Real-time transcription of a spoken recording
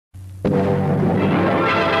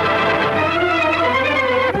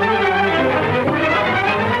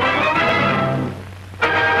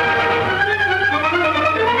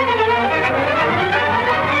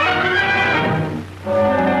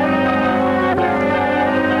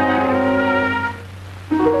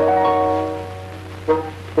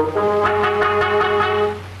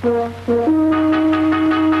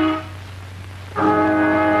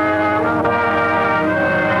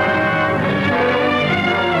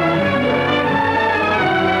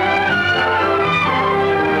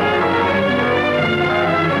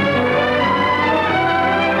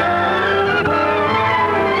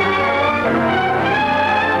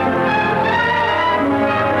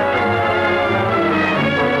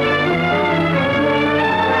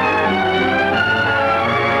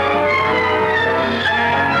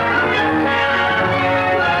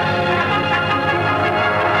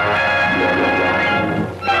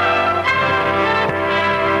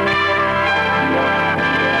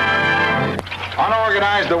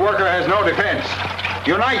the worker has no defense.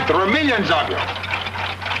 Unite, there are millions of you.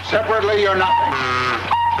 Separately, you're nothing.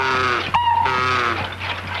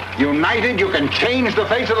 United, you can change the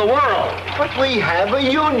face of the world. But we have a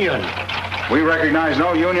union. We recognize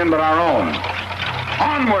no union but our own.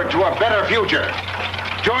 Onward to a better future.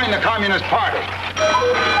 Join the Communist Party.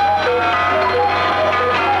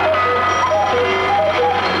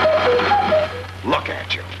 Look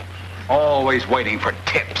at you. Always waiting for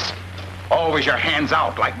tips. Always your hands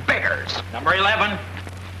out like beggars. Number 11.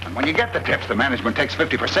 And when you get the tips, the management takes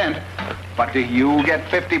 50%. But do you get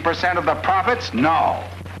 50% of the profits? No.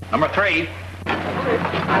 Number 3.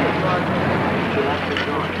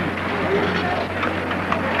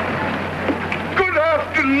 Good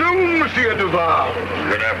afternoon, Monsieur Duval.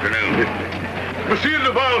 Good afternoon. Monsieur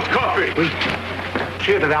Duval's coffee. Oui.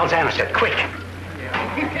 Monsieur Duval's anisette, quick.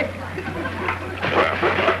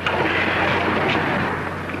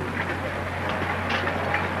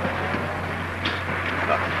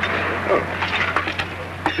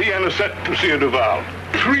 The anisette, Monsieur Duval.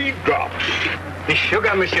 3 drops. The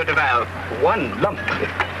sugar, Monsieur Duval. 1 lump.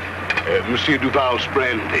 Monsieur Duval's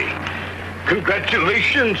brandy.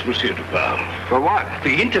 Congratulations, Monsieur Duval. For what?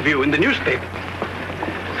 The interview in the newspaper.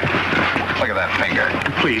 Look at that finger.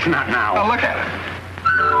 Please, not now. Oh, look at it.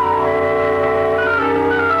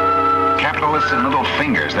 Capitalists and little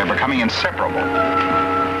fingers, they're becoming inseparable.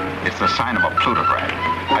 It's the sign of a plutocrat.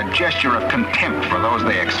 A gesture of contempt for those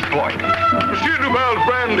they exploit. Monsieur Duval's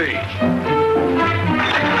brandy.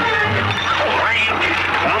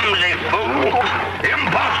 Clumsy fool!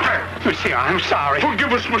 Imposter! Monsieur, I'm sorry.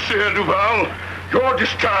 Forgive us, Monsieur Duval. You're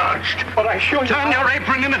discharged. But I assure you... Turn your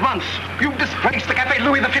apron in at once. You've disgraced the Café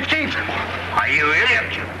Louis XV. Are you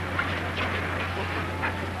idiot?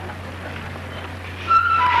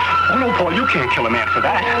 Oh, no, Paul, you can't kill a man for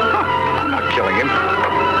that. I'm not killing him.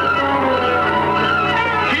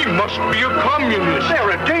 He must be a communist.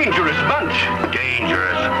 They're a dangerous bunch.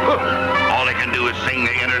 Dangerous. All they can do is sing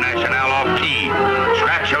the Internationale off key.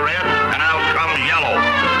 Scratch a red, and out comes yellow.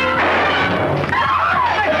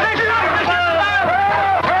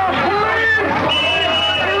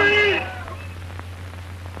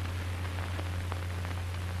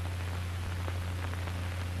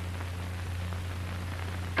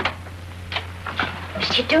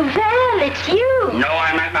 Mr. Duval, it's you. No,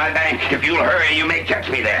 I'm at my bank. If you'll hurry, you may catch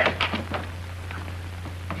me there.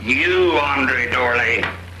 You, Andre Dorley,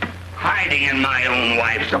 hiding in my own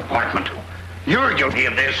wife's apartment. You're guilty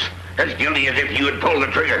of this, as guilty as if you had pulled the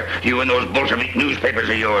trigger, you and those Bolshevik newspapers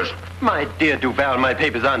of yours. My dear Duval, my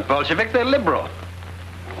papers aren't Bolshevik, they're liberal.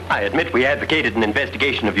 I admit we advocated an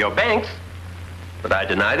investigation of your banks, but I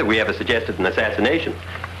deny that we ever suggested an assassination.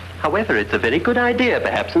 However, it's a very good idea,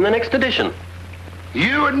 perhaps, in the next edition.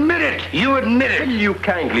 You admit it! You admit it! Will you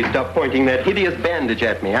kindly stop pointing that hideous bandage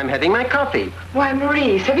at me? I'm having my coffee. Why,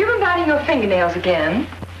 Maurice, have you been biting your fingernails again?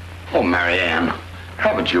 Oh, Marianne,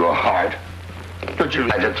 haven't you a heart? Don't you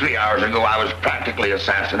realize that 3 hours ago I was practically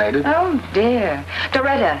assassinated? Oh, dear.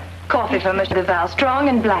 Loretta, coffee for Mr. Duval, strong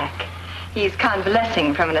and black. He's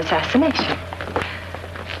convalescing from an assassination.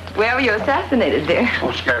 Where were you assassinated, dear?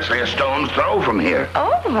 Oh, scarcely a stone's throw from here.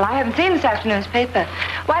 Oh, well, I haven't seen this afternoon's paper.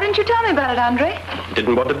 Why didn't you tell me about it, Andre?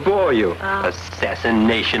 Didn't want to bore you. Oh.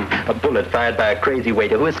 Assassination. A bullet fired by a crazy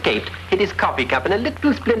waiter who escaped, hit his coffee cup, and a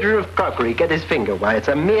little splinter of crockery cut his finger. Why, it's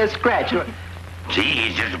a mere scratch. See,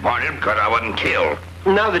 he's disappointed because I wasn't killed.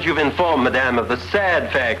 Now that you've informed Madame of the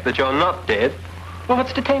sad fact that you're not dead, well,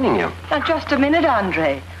 what's detaining you? Now, just a minute,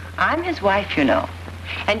 Andre. I'm his wife, you know.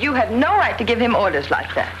 And you have no right to give him orders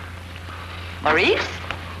like that. Maurice,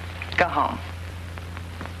 go home.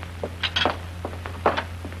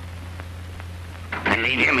 And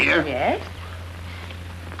leave him here? Yes?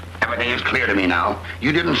 Everything is clear to me now.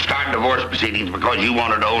 You didn't start divorce proceedings because you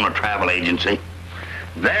wanted to own a travel agency.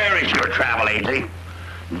 There is your travel agency.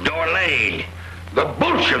 Dorley, the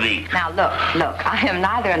Bolshevik. Now, look, I am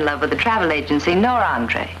neither in love with the travel agency nor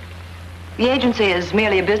Andre. The agency is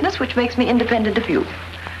merely a business which makes me independent of you.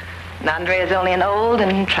 And Andre is only an old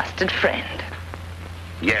and trusted friend.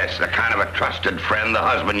 Yes, the kind of a trusted friend the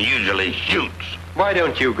husband usually shoots. Why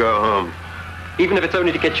don't you go home? Even if it's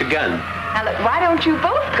only to get your gun. Now, look, why don't you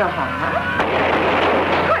both go home, huh?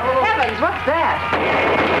 Good heavens, what's that?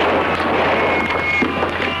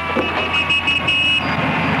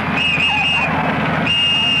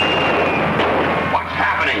 What's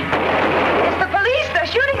happening? It's the police. They're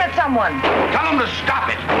shooting at someone. Tell them to stop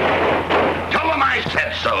it. Tell them I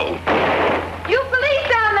said so. You police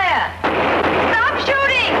down there! Stop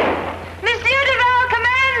shooting! Monsieur Duval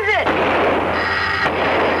commands it!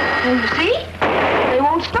 And you see? They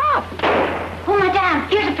won't stop. Oh, madame,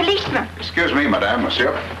 here's a policeman. Excuse me, madame. madame,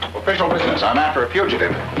 monsieur. Official business. I'm after a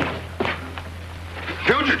fugitive.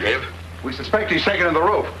 Fugitive? We suspect he's taken to the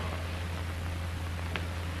roof.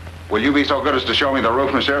 Will you be so good as to show me the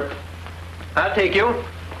roof, monsieur? I'll take you.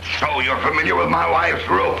 So you're familiar with my wife's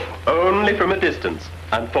roof? Only from a distance,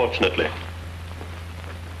 unfortunately.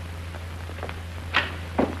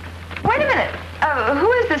 Wait a minute.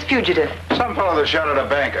 Who is this fugitive? Some fellow that shot at a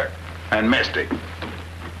banker and missed him.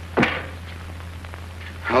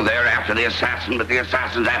 Oh, they're after the assassin, but the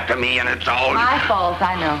assassin's after me, and it's all... My fault,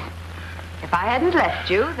 I know. If I hadn't left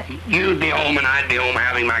you, then... You'd be home, and I'd be home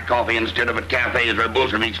having my coffee instead of at cafes where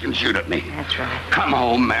Bolsheviks can shoot at me. That's right. Come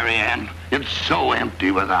home, Marianne. It's so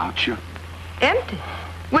empty without you. Empty?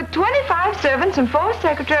 With 25 servants and 4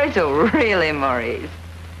 secretaries? Oh, really, Maurice?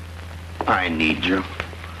 I need you.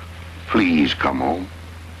 Please come home.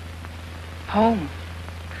 Home.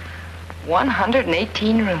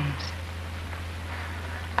 118 rooms.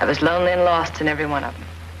 I was lonely and lost in every one of them.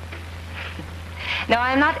 Now,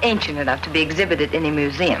 I'm not ancient enough to be exhibited in a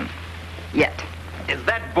museum. Yet. Is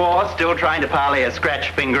that boss still trying to parlay a scratch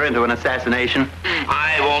finger into an assassination?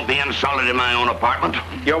 I won't be insulted in my own apartment.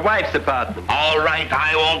 Your wife's apartment. All right,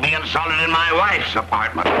 I won't be insulted in my wife's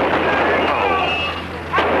apartment.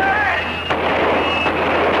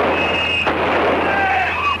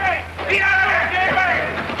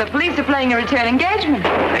 The police are playing a return engagement.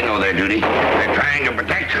 They know their duty. They're trying to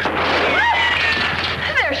protect us.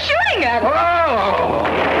 They're shooting at us. Oh!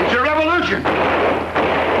 It's a revolution.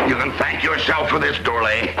 You can thank yourself for this,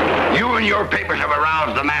 Dorley. You and your papers have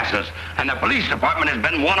aroused the masses, and the police department has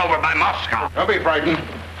been won over by Moscow. Don't be frightened.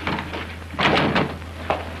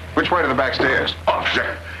 Which way to the back stairs?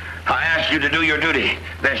 Officer, I asked you to do your duty.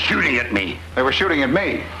 They're shooting at me. They were shooting at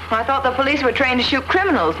me. I thought the police were trained to shoot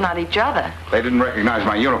criminals, not each other. They didn't recognize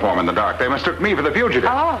my uniform in the dark. They mistook me for the fugitive.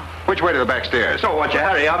 Oh. Which way to the back stairs? So what's your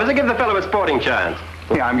hurry, officer? Give the fellow a sporting chance.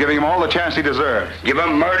 Yeah, I'm giving him all the chance he deserves. Give a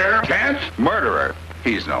murderer a chance? Murderer?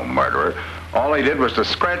 He's no murderer. All he did was to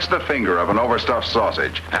scratch the finger of an overstuffed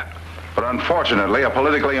sausage. But unfortunately, a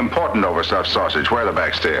politically important overstuffed sausage. Where are the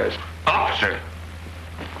back stairs? Officer,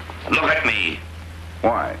 look at me.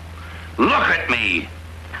 Why? Look at me.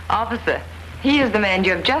 Officer, he is the man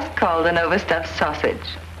you have just called an overstuffed sausage.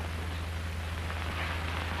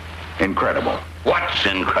 Incredible. What's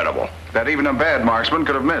incredible? That even a bad marksman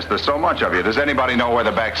could have missed. There's so much of you. Does anybody know where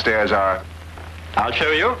the back stairs are? I'll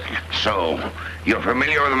show you. So, you're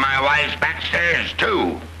familiar with my wife's back stairs,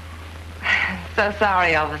 too? So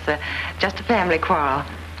sorry, officer. Just a family quarrel.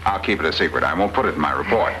 I'll keep it a secret. I won't put it in my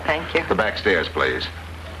report. Thank you. The back stairs, please.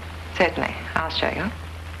 Certainly. I'll show you.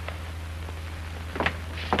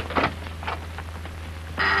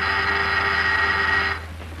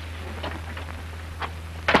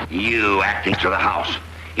 You acting to the house.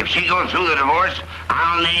 If she goes through the divorce,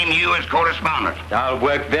 I'll name you as correspondent. I'll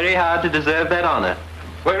work very hard to deserve that honor.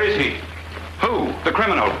 Where is he? Who? The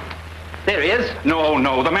criminal. There he is.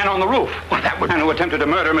 No, the man on the roof. Well, that would... The man who attempted to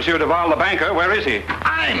murder Monsieur Duval, the banker. Where is he?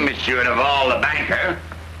 I'm Monsieur Duval, the banker.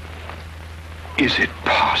 Is it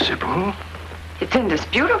possible? It's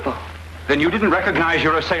indisputable. Then you didn't recognize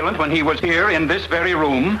your assailant when he was here in this very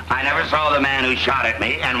room? I never saw the man who shot at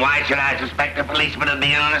me, and why should I suspect a policeman of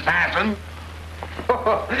being an assassin?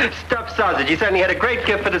 Stuffed sausage. He certainly had a great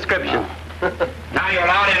gift for description. Now you're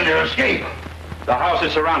allowed him to escape. The house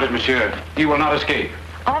is surrounded, monsieur. He will not escape.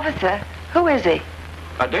 Officer, who is he?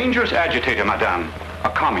 A dangerous agitator, madame. A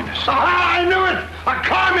communist. Ah, I knew it! A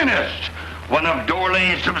communist! One of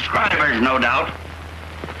Dorley's subscribers, no doubt.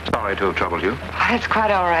 Sorry to have troubled you. Oh, that's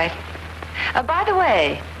quite all right. By the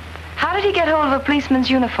way, how did he get hold of a policeman's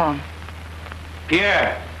uniform?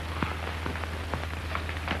 Pierre.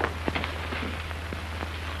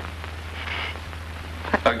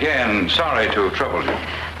 Again, sorry to have troubled you.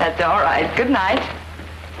 That's all right. Good night.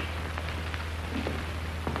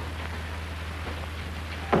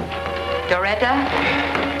 Loretta,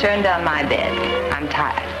 turn down my bed. I'm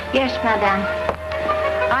tired. Yes, madame.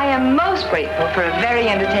 I am most grateful for a very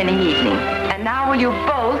entertaining evening. And now will you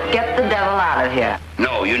both get the devil out of here?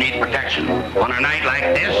 No, you need protection. On a night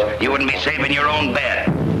like this, you wouldn't be safe in your own bed.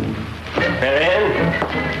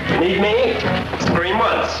 Marianne, you need me? Scream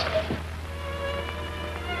once.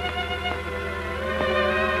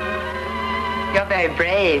 You're very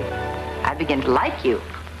brave. I begin to like you.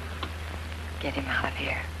 Get him out of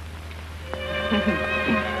here.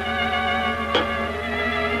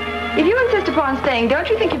 If you insist upon staying, don't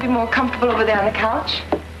you think you'd be more comfortable over there on the couch?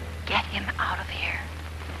 Get him out of here.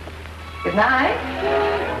 Good night.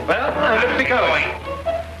 Well, I'm to going.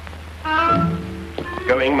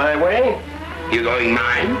 Going my way. You going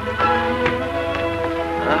mine?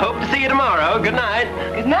 I hope to see you tomorrow. Good night.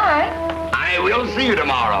 Good night. I Goodbye. We'll see you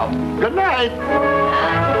tomorrow. Good night.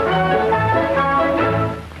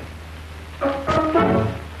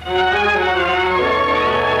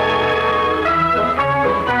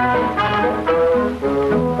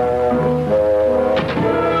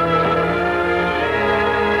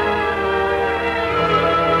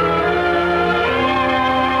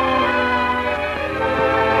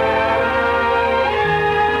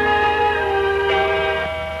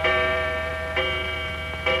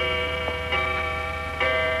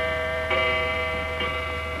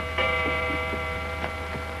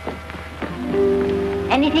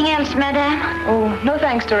 Anything else, madame? Oh, no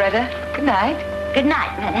thanks, Loretta. Good night. Good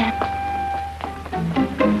night, madame.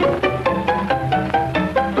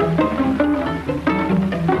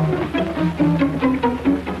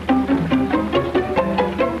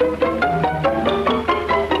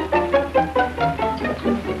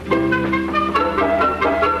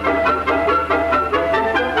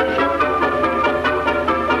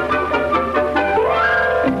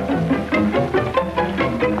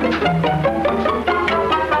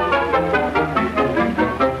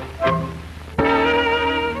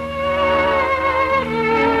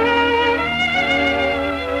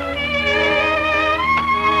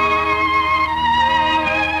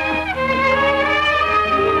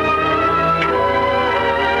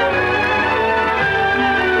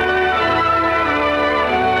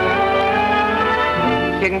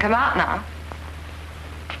 You can come out now.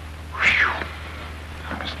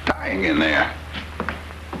 I was dying in there.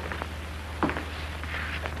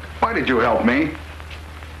 Why did you help me?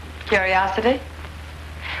 Curiosity?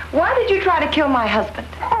 Why did you try to kill my husband?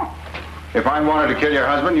 If I wanted to kill your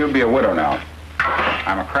husband, you'd be a widow now.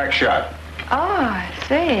 I'm a crack shot. Oh, I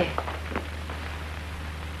see.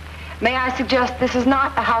 May I suggest this is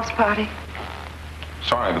not a house party?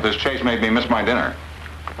 Sorry, but this chase made me miss my dinner.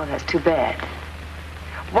 Well, that's too bad.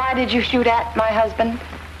 Why did you shoot at my husband?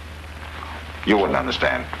 You wouldn't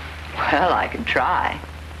understand. Well, I can try.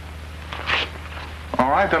 All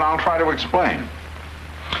right, then I'll try to explain.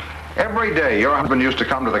 Every day, your husband used to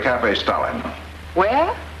come to the Cafe Stalin.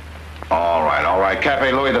 Where? All right.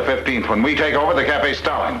 Cafe Louis the 15th. When we take over, the Cafe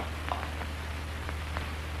Stalin.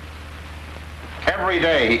 Every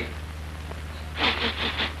day.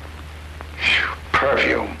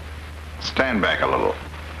 Perfume. Stand back a little.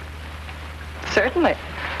 Certainly.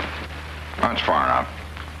 That's far enough.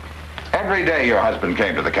 Every day your husband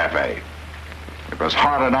came to the cafe. It was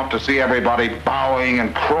hard enough to see everybody bowing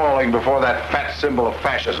and crawling before that fat symbol of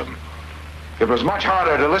fascism. It was much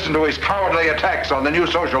harder to listen to his cowardly attacks on the new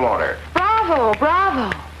social order. Bravo,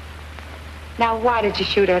 bravo. Now, why did you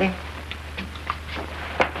shoot at him?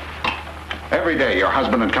 Every day your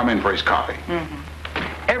husband had come in for his coffee.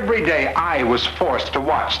 Mm-hmm. Every day I was forced to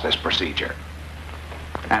watch this procedure.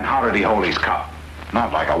 And how did he hold his cup?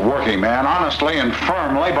 Not like a working man, honestly and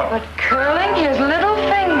firmly, But curling his little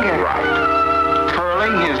finger. Right.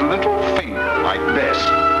 Curling his little finger like this.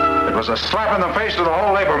 It was a slap in the face to the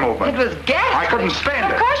whole labor movement. It was ghastly. I couldn't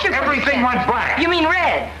stand it. Of course you couldn't Everything stand went black. You mean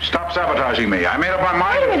red? Stop sabotaging me. I made up my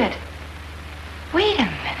mind. Wait a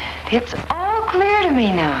minute. It's all clear to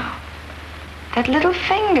me now. That little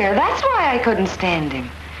finger, that's why I couldn't stand him.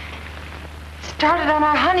 Started on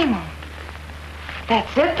our honeymoon.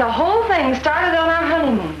 That's it. The whole thing started on our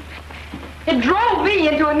honeymoon. It drove me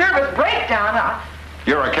into a nervous breakdown.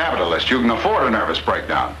 You're a capitalist. You can afford a nervous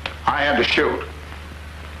breakdown. I had to shoot.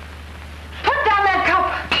 Put down that cup.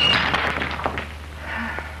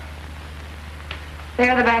 There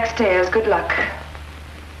are the back stairs. Good luck.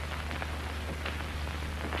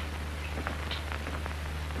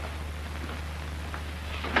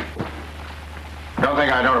 Don't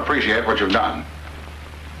think I don't appreciate what you've done.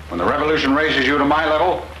 When the revolution raises you to my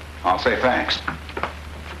level, I'll say thanks.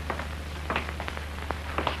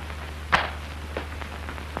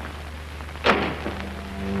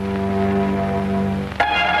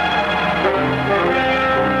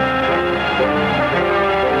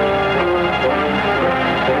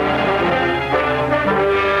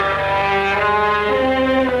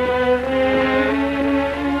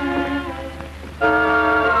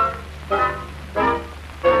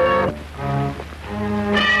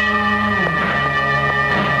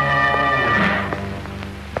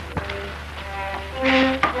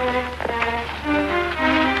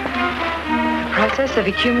 The process of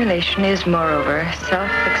accumulation is, moreover,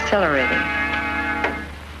 self-accelerating.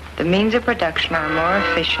 The means of production are more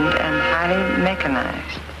efficient and highly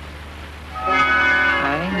mechanized.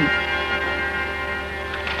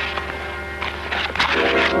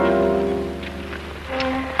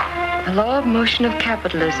 The law of motion of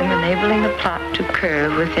capitalism enabling the plot to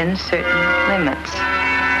curve within certain limits.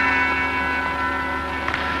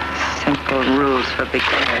 Simple rules for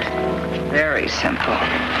beginners. Very simple.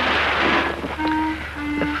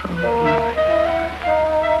 The fool.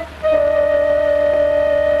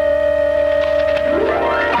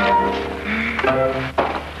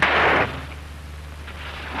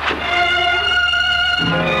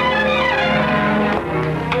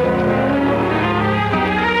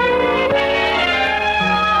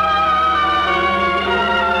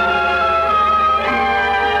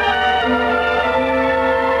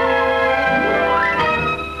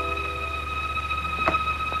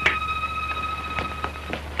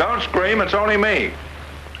 It's only me.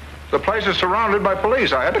 The place is surrounded by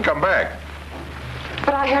police. I had to come back.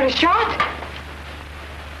 But I heard a shot.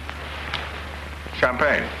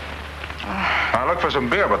 Champagne. I looked for some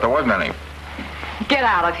beer, but there wasn't any. Get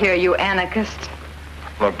out of here, you anarchist.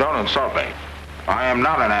 Look, don't insult me. I am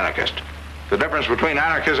not an anarchist. The difference between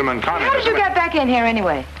anarchism and communism... How did you get back in here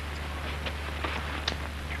anyway?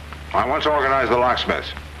 I once organized the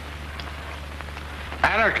locksmiths.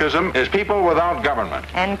 Anarchism is people without government.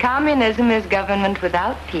 And communism is government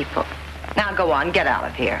without people. Now go on, get out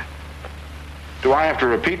of here. Do I have to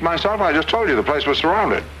repeat myself? I just told you the place was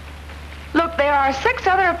surrounded. Look, there are 6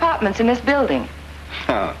 other apartments in this building.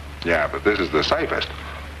 Yeah, but this is the safest.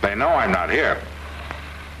 They know I'm not here.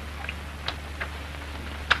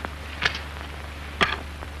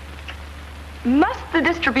 Must the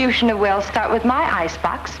distribution of wealth start with my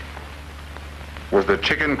icebox? Was the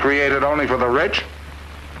chicken created only for the rich?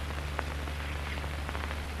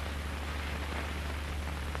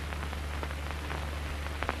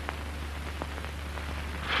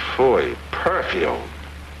 Phooey, perfume.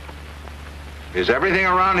 Is everything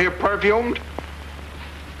around here perfumed?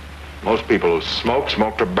 Most people who smoke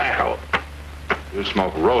tobacco. You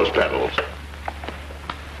smoke rose petals.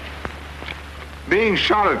 Being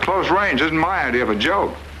shot at close range isn't my idea of a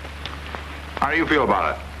joke. How do you feel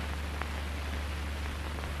about it?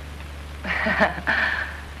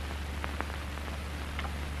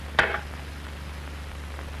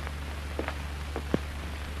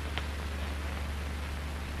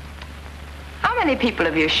 How many people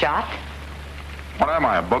have you shot? What am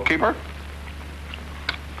I, a bookkeeper?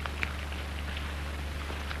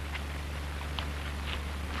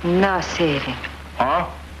 Nauseating. Huh?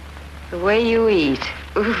 The way you eat.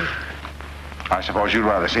 Ooh. I suppose you'd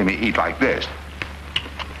rather see me eat like this.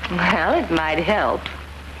 Well, it might help.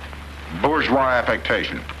 Bourgeois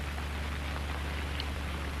affectation.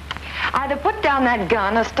 Either put down that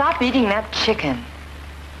gun or stop eating that chicken.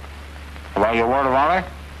 Well, your word of honor?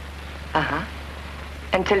 Uh-huh.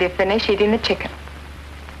 Until you finish eating the chicken.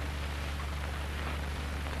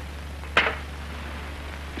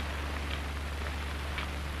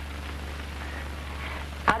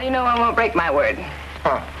 How do you know I won't break my word?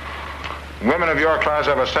 Huh. Women of your class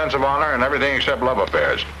have a sense of honor in everything except love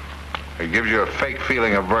affairs. It gives you a fake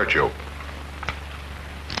feeling of virtue.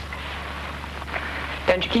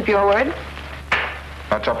 Don't you keep your word?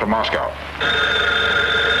 That's up to Moscow.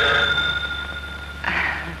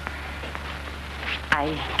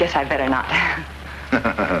 I guess I better not.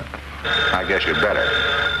 I guess you'd better.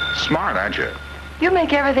 Smart, aren't you? You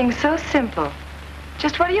make everything so simple.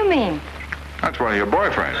 Just what do you mean? That's one of your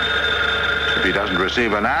boyfriends. If he doesn't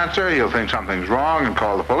receive an answer, he'll think something's wrong and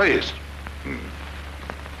call the police.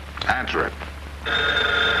 Answer it.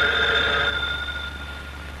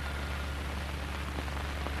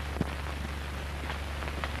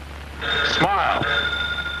 Smile.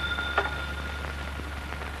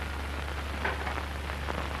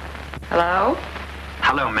 Hello?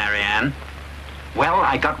 Hello, Marianne. Well,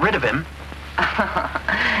 I got rid of him.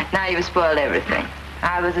 Now you've spoiled everything.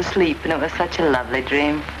 I was asleep, and it was such a lovely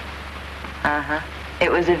dream. Uh-huh.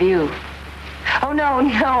 It was of you. Oh, no,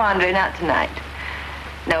 Andre, not tonight.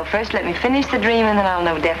 No, first let me finish the dream, and then I'll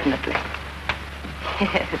know definitely.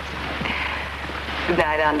 Yes. Good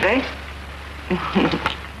night, Andre.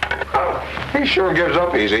 He sure gives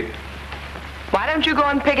up easy. Why don't you go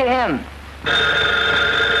and pick at him?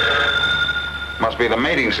 Must be the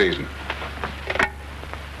mating season.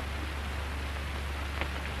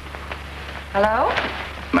 Hello?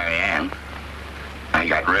 Marianne, I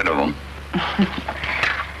got rid of him.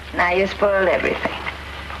 Now you spoiled everything.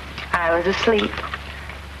 I was asleep.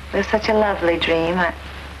 It was such a lovely dream.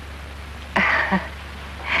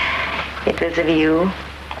 It was of you.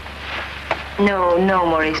 No,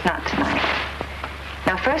 Maurice, not tonight.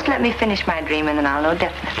 Now, first let me finish my dream, and then I'll know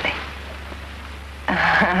definitely.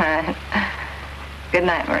 Good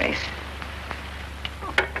night, Maurice.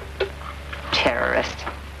 Terrorist.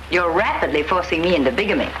 You're rapidly forcing me into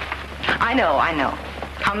bigamy. I know.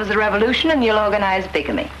 Comes the revolution, and you'll organize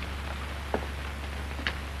bigamy.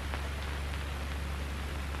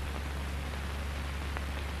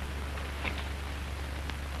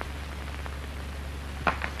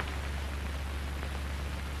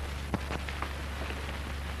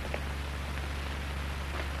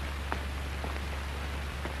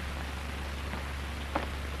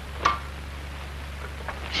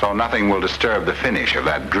 so nothing will disturb the finish of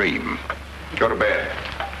that dream. Go to bed.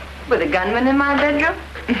 With a gunman in my bedroom?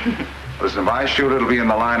 Listen, if I shoot, it'll be in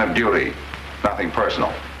the line of duty. Nothing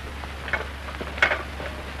personal.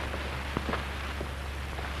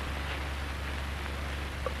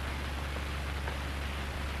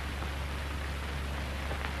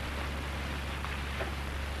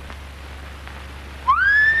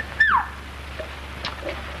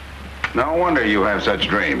 No wonder you have such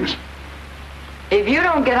dreams. If you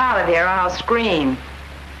don't get out of here, I'll scream.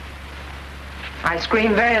 I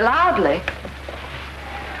scream very loudly.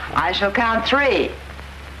 I shall count 3.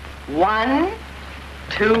 1,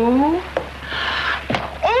 2...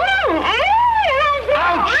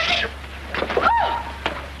 Ouch!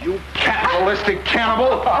 You cannibalistic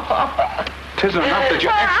cannibal! 'Tisn't enough that you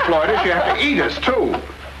exploit us, you have to eat us, too.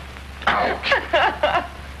 Ouch!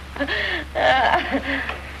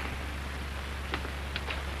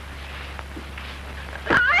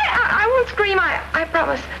 I won't scream, I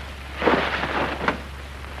promise.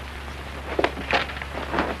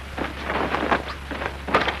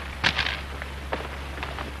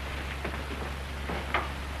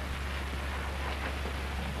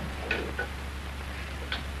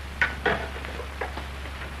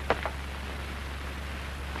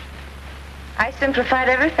 I simplified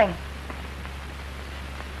everything.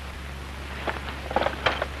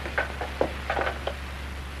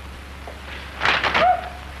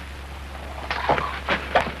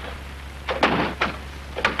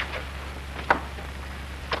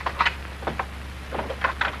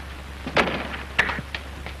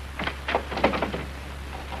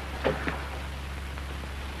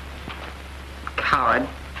 Coward.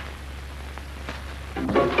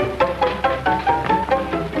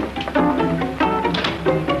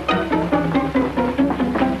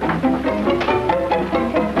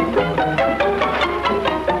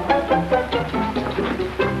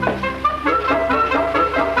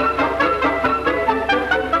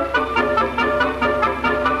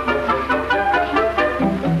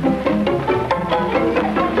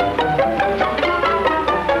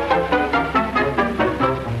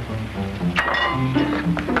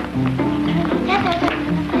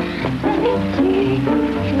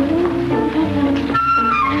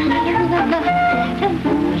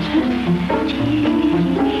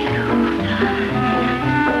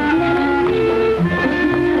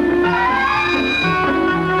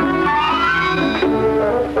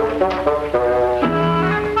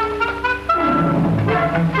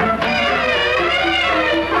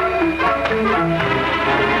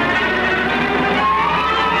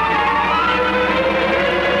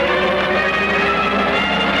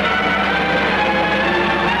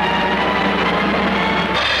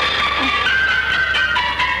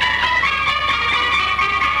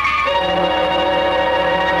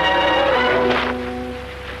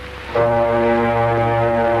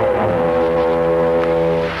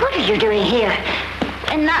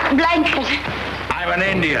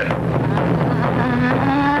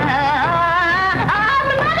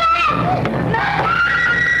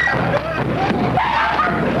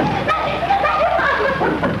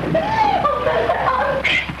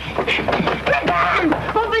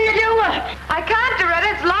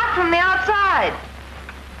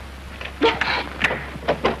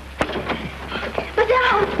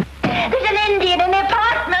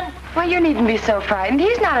 You needn't be so frightened.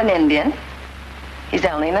 He's not an Indian. He's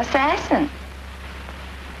only an assassin.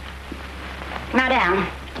 Madame,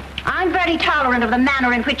 I'm very tolerant of the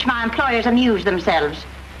manner in which my employers amuse themselves.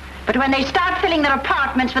 But when they start filling their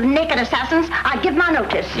apartments with naked assassins, I give my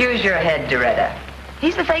notice. Use your head, Loretta.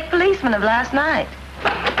 He's the fake policeman of last night.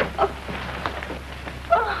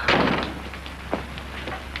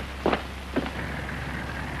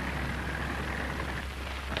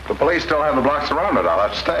 The police still have the block surrounded. I'll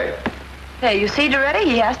have to stay. Hey, you see, Loretta,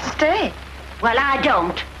 he has to stay. Well, I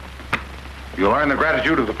don't. You'll earn the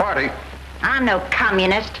gratitude of the party. I'm no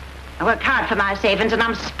communist. I worked hard for my savings, and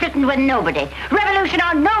I'm splitting with nobody. Revolution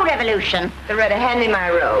or no revolution. Loretta, hand me my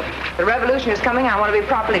robe. The revolution is coming. I want to be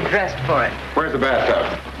properly dressed for it. Where's the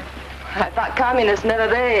bathtub? I thought communists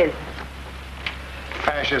never bathed.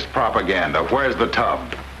 Fascist propaganda. Where's the tub?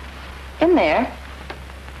 In there.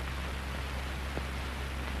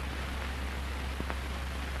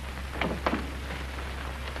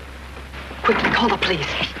 Quickly, call the police.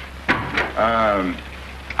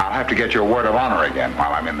 I'll have to get your word of honor again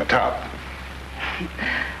while I'm in the tub.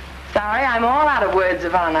 Sorry, I'm all out of words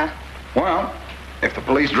of honor. Well, if the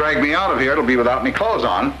police drag me out of here, it'll be without any clothes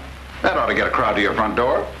on. That ought to get a crowd to your front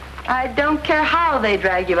door. I don't care how they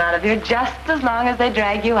drag you out of here, just as long as they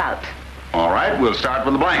drag you out. All right, we'll start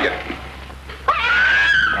with the blanket.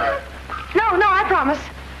 No, I promise.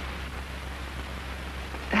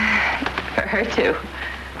 her, too.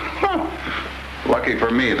 Lucky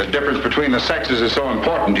for me, the difference between the sexes is so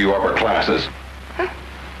important to you upper classes.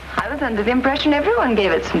 I was under the impression everyone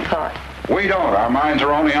gave it some thought. We don't. Our minds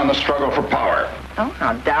are only on the struggle for power. Oh,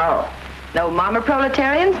 how dull. No mama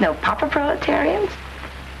proletarians, no papa proletarians.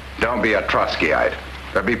 Don't be a Trotskyite.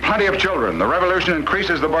 There'll be plenty of children. The revolution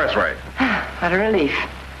increases the birth rate. What a relief.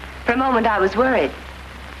 For a moment, I was worried.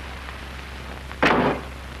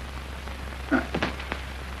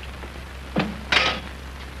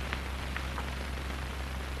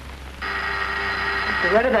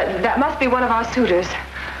 Loretta, that must be one of our suitors.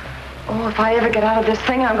 Oh, if I ever get out of this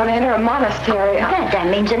thing, I'm going to enter a monastery. That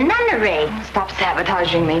means a nunnery. Stop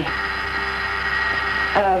sabotaging me.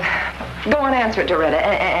 Go and answer it, Loretta,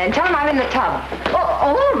 and tell him I'm in the tub.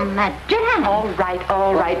 Oh, madame. All right,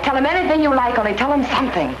 all right. Tell him anything you like, only tell him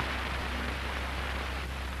something.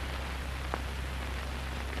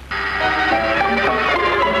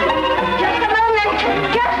 Just a moment.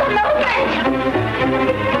 Just a moment.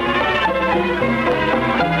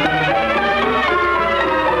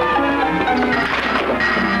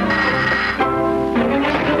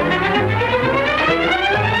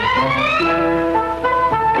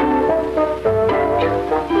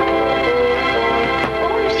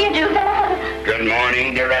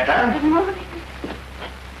 Loretta? Good morning.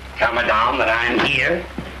 Tell Madame that I'm here.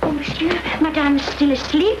 Oh, monsieur, Madame's still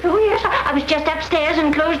asleep. Oh, yes, I was just upstairs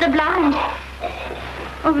and closed the blinds.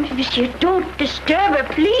 Oh, monsieur, don't disturb her,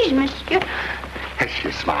 please, monsieur. Has she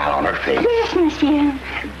a smile on her face? Yes, monsieur.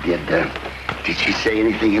 Did she say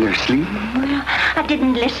anything in her sleep? Well, I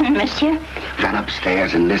didn't listen, monsieur. Run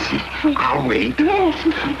upstairs and listen. I'll wait. Yes,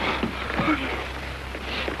 monsieur.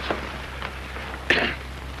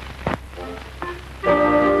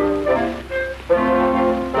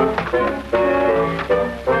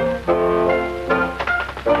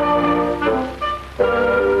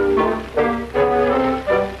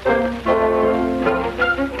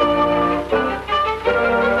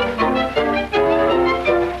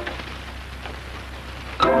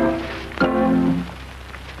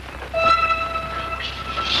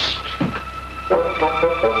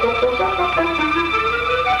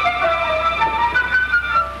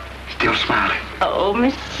 Still smiling. Oh,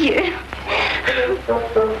 monsieur.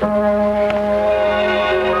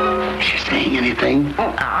 Is she saying anything?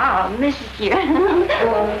 Ah, monsieur.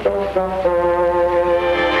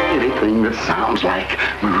 Anything that sounds like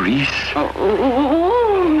Maurice?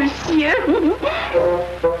 Oh, monsieur.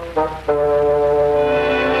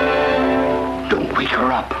 Don't wake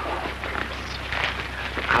her up.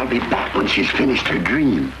 I'll be back when she's finished her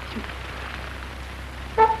dream.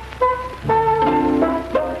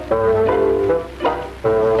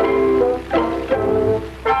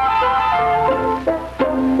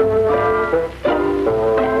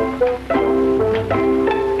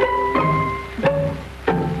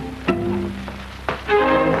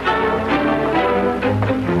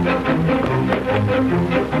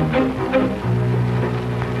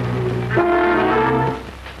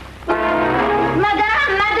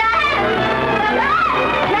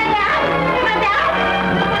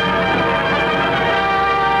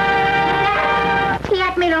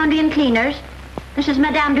 Cleaners. This is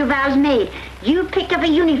Madame Duval's maid. You picked up a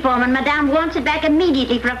uniform and Madame wants it back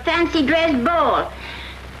immediately for a fancy dress ball.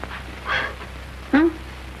 Huh?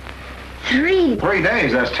 3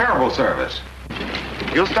 days, that's terrible service.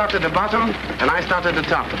 You start at the bottom, and I start at the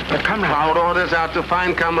top. But Comrade... Cloud orders out to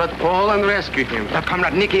find Comrade Paul and rescue him. But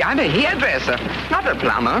Comrade Nicky, I'm a hairdresser, not a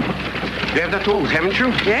plumber. You have the tools, haven't you?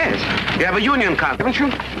 Yes. You have a union card, haven't you?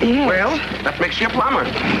 Yes. Well, that makes you a plumber.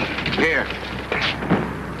 Here.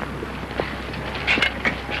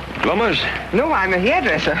 Plumbers? No, I'm a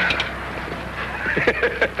hairdresser.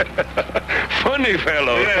 Funny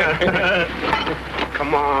fellow. Yeah.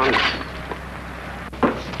 Come on.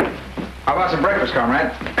 How about some breakfast,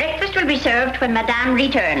 comrade? Breakfast will be served when Madame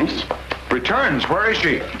returns. Returns? Where is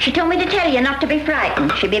she? She told me to tell you not to be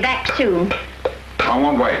frightened. She'll be back soon. I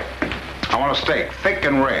won't wait. I want a steak, thick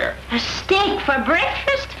and rare. A steak for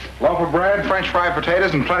breakfast? Loaf of bread, French fried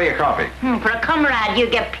potatoes, and plenty of coffee. For a comrade, you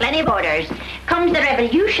get plenty of orders. Comes the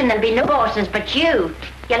revolution, there'll be no bosses but you.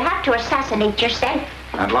 You'll have to assassinate yourself.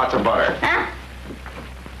 And lots of butter. Huh?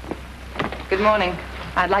 Good morning.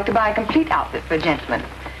 I'd like to buy a complete outfit for a gentleman.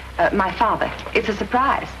 My father. It's a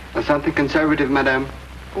surprise. Something conservative, madame?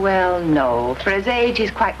 Well, no. For his age,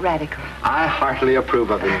 he's quite radical. I heartily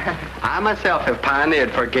approve of him. I myself have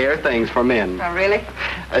pioneered for gayer things for men. Oh, really?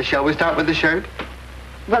 Shall we start with the shirt?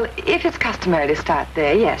 Well, if it's customary to start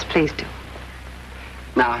there, yes, please do.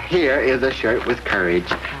 Now, here is a shirt with courage.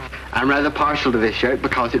 I'm rather partial to this shirt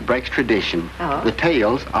because it breaks tradition. Oh. The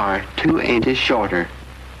tails are 2 inches shorter.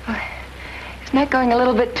 Isn't that going a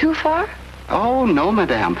little bit too far? Oh, no,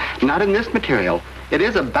 madame. Not in this material. It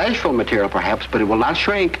is a bashful material, perhaps, but it will not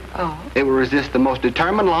shrink. Oh. It will resist the most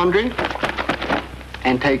determined laundry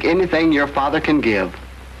and take anything your father can give.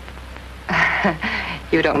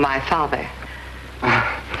 You don't my father.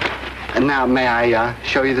 And now, may I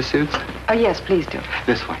show you the suits? Oh, yes, please do.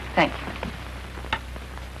 This way. Thank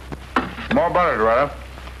you. More butter, Loretta.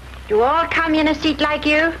 Do all communists eat like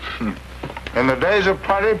you? In the days of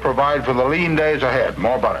plenty, provide for the lean days ahead.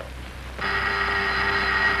 More butter.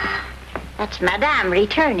 That's Madame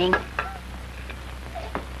returning.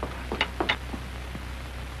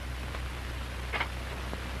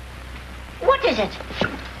 What is it?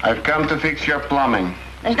 I've come to fix your plumbing.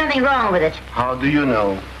 There's nothing wrong with it. How do you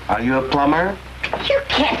know? Are you a plumber? You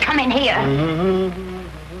can't come in here.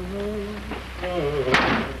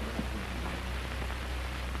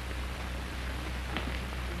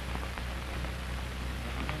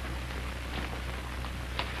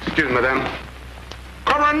 Excuse me, madame.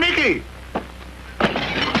 Come on, Nicky.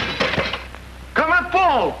 Come on,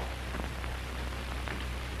 Paul!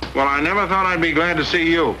 Well, I never thought I'd be glad to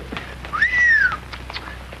see you.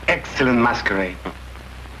 Excellent masquerade.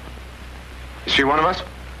 Is she one of us?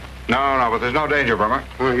 No, but there's no danger from her.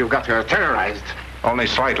 Well, you've got her terrorized. Only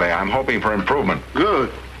slightly. I'm hoping for improvement.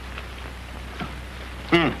 Good.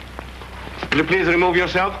 Will you please remove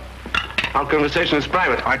yourself? Our conversation is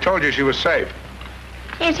private. I told you she was safe.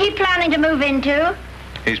 Is he planning to move in too?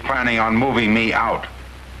 He's planning on moving me out.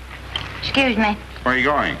 Excuse me. Where are you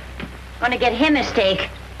going? Want to get him a steak.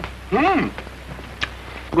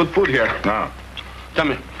 Good food here. No. Tell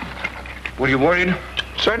me, were you worried?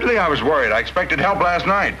 Certainly I was worried. I expected help last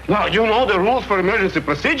night. Well, you know the rules for emergency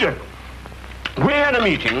procedure. We had a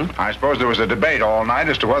meeting. I suppose there was a debate all night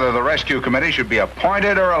as to whether the rescue committee should be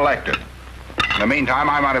appointed or elected. In the meantime,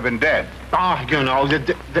 I might have been dead. Oh, you know,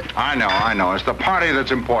 I know. It's the party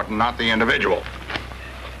that's important, not the individual.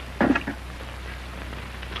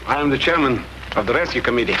 I am the chairman of the rescue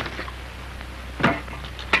committee.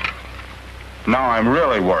 Now I'm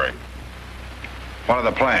really worried. What are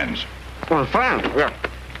the plans? Well, fine, yeah.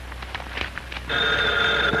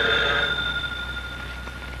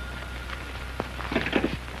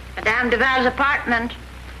 Madame Duval's apartment.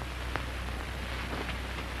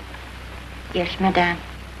 Yes, Madame.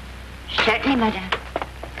 Certainly, Madame.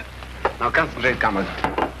 Now concentrate, comrade.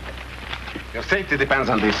 Your safety depends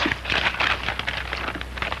on this.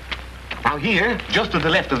 Now here, just to the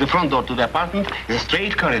left of the front door to the apartment, is a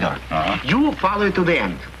straight corridor. You follow it to the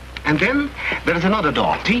end. And then there's another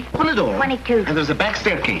door. See? One door. 22. And there's a back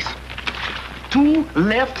staircase. 2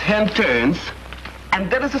 left-hand turns,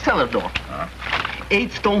 and there is a cellar door.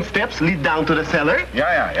 8 stone steps lead down to the cellar.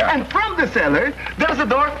 Yeah. And from the cellar, there's a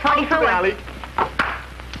door out to the alley.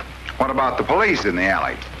 What about the police in the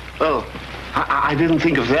alley? Oh, I didn't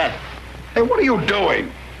think of that. Hey, what are you doing?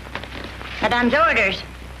 Madame's orders.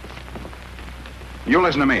 You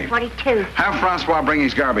listen to me. 42. Have Francois bring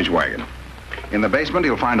his garbage wagon. In the basement,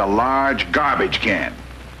 you'll find a large garbage can.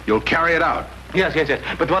 You'll carry it out. Yes.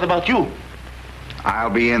 But what about you? I'll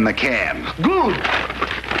be in the can. Good.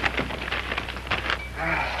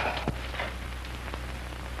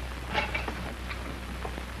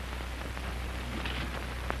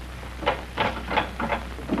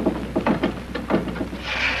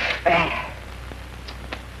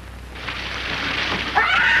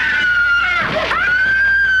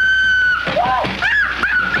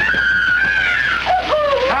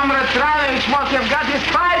 You've got his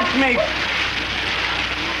pipes mixed.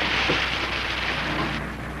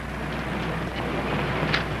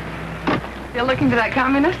 Still looking for that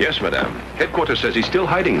communist? Yes, madame. Headquarters says he's still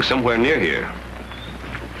hiding somewhere near here.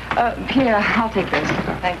 Here, I'll take this.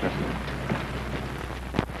 Thank you.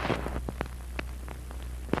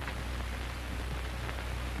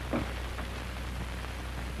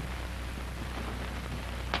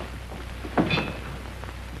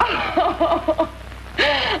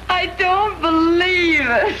 I don't believe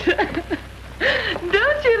it.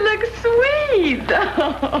 Don't you look sweet?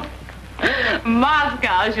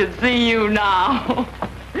 Moscow should see you now.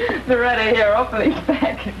 Loretta here opening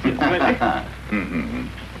packages.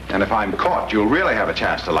 And if I'm caught, you'll really have a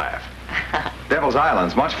chance to laugh. Devil's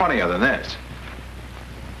Island's much funnier than this.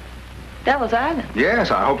 Devil's Island?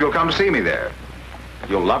 Yes, I hope you'll come to see me there.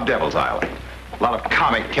 You'll love Devil's Island. A lot of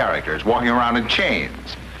comic characters walking around in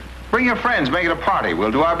chains. Bring your friends, make it a party.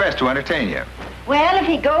 We'll do our best to entertain you. Well, if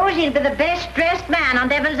he goes, he'll be the best-dressed man on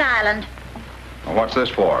Devil's Island. Well, what's this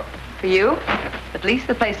for? For you? At least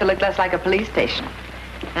the place will look less like a police station.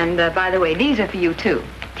 And, by the way, these are for you, too.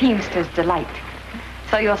 Teamster's Delight.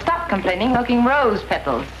 So you'll stop complaining looking rose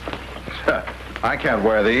petals. I can't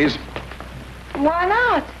wear these. Why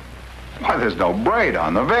not? Why, there's no braid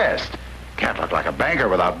on the vest. Can't look like a banker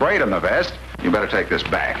without braid on the vest. You better take this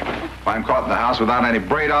back. If I'm caught in the house without any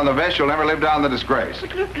braid on the vest, you'll never live down the disgrace.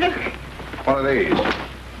 Look. What are these?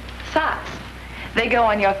 Socks. They go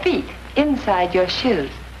on your feet, inside your shoes.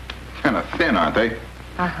 Kind of thin, aren't they?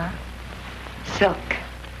 Uh-huh. Silk.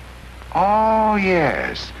 Oh,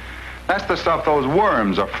 yes. That's the stuff those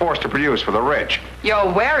worms are forced to produce for the rich.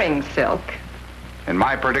 You're wearing silk. In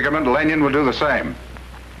my predicament, Lenyon would do the same.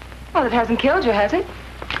 Well, it hasn't killed you, has it?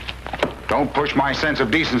 Don't push my sense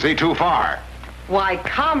of decency too far. Why,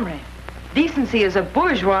 comrade, decency is a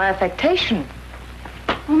bourgeois affectation.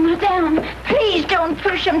 Oh, Madame, please don't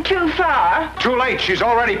push him too far. Too late. She's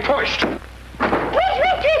already pushed. Wait.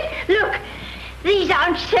 Look, these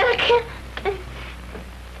aren't silk.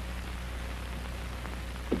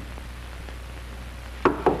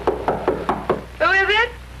 Who is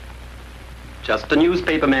it? Just a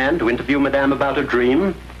newspaper man to interview Madame about a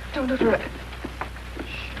dream. Don't do it.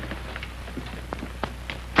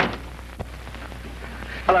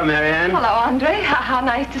 Hello, Marianne. Hello, Andre. How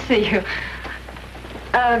nice to see you.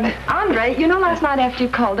 Andre, you know, last night after you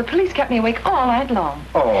called, the police kept me awake all night long.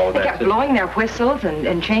 Oh, They kept blowing their whistles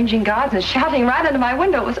and changing guards and shouting right into my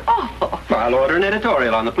window. It was awful. Well, I'll order an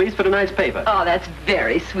editorial on the police for tonight's paper. Oh, that's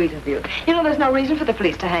very sweet of you. You know, there's no reason for the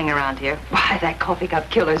police to hang around here. Why, that coffee cup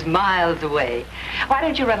killer's miles away. Why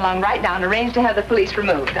don't you run along right now and arrange to have the police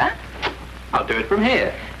removed, huh? I'll do it from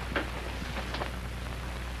here.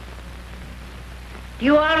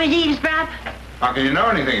 You always eavesdrop? How can you know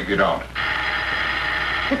anything if you don't?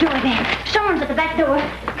 The door there. Someone's at the back door.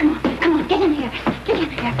 Come on, get in here. Get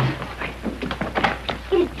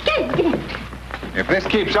in. If this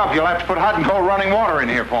keeps up, you'll have to put hot and cold running water in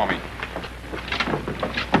here for me.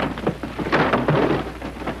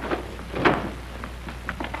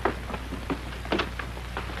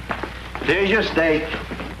 Here's your steak.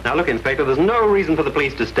 Now, look, Inspector, there's no reason for the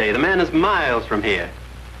police to stay. The man is miles from here.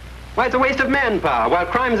 Why, it's a waste of manpower. While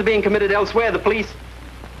crimes are being committed elsewhere, the police...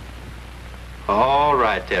 All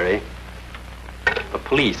right, Terry. The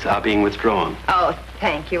police are being withdrawn. Oh,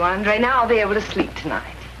 thank you, Andre. Now I'll be able to sleep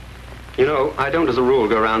tonight. You know, I don't as a rule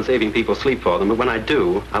go around saving people sleep for them, but when I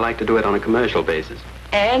do, I like to do it on a commercial basis.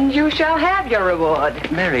 And you shall have your reward.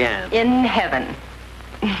 Marianne. In heaven.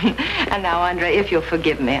 And now, Andre, if you'll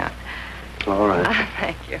forgive me. All right.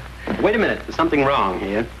 Thank you. Wait a minute. There's something wrong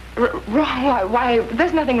here. Wrong? Why,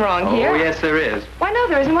 there's nothing wrong here. Oh, yes, there is. Why, no,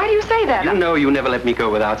 there isn't. Why do you say that? You know you never let me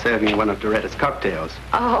go without serving one of Loretta's cocktails.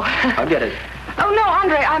 Oh. I'll get it. Oh, no,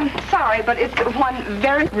 Andre, I'm sorry, but it's one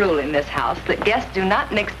very rule in this house that guests do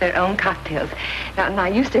not mix their own cocktails. Now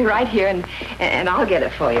you stay right here, and I'll get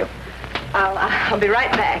it for you. I'll be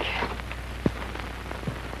right back.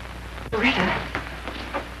 Loretta,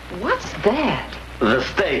 what's that? The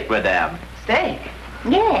steak, Madame. Steak?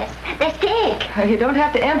 Yes, the steak. You don't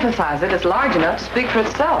have to emphasize it. It's large enough to speak for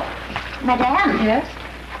itself. Madame. Yes?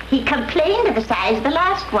 He complained of the size of the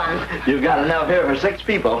last one. You've got enough here for 6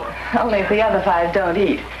 people. Only if the other 5 don't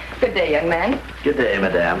eat. Good day, young man. Good day,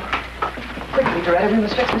 Madame. Quickly, Loretta, we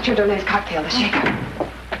must fix Monsieur Dolet's cocktail, the shaker.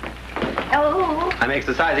 Oh. I'm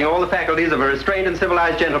exercising all the faculties of a restrained and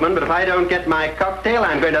civilized gentleman, but if I don't get my cocktail,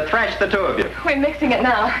 I'm going to thrash the 2 of you. We're mixing it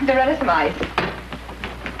now. Loretta, some ice.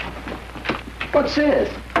 What's this?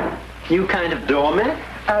 New kind of doormat?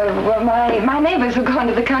 Well, my neighbors have gone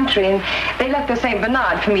to the country, and they left the St.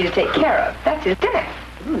 Bernard for me to take care of. That's his dinner.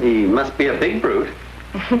 He must be a big brute.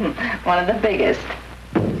 One of the biggest.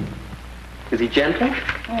 Is he gentle?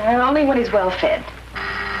 Only when he's well fed.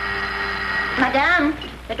 Madame,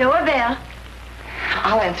 the doorbell.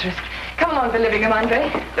 I'll answer it. Come along to the living room, Andre.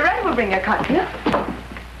 Loretta will bring your cocktail.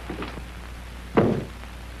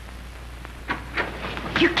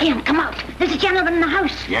 You can't come out. There's a gentleman in the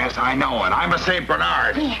house. Yes, I know, and I'm a St.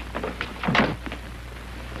 Bernard. Yeah.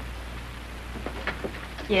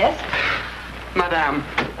 Yes? Madame,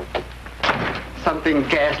 something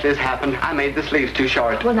ghastly has happened. I made the sleeves too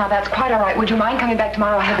short. Well, now, that's quite all right. Would you mind coming back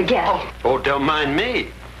tomorrow? I have a guest. Oh, don't mind me.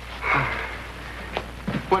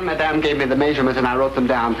 When Madame gave me the measurements and I wrote them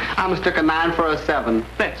down, I mistook a 9 for a 7.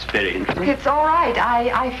 That's very interesting. It's all right.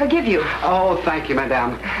 I forgive you. Oh, thank you,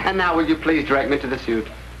 Madame. And now will you please direct me to the suit?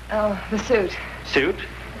 Oh, the suit. Suit?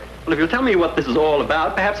 Well, if you'll tell me what this is all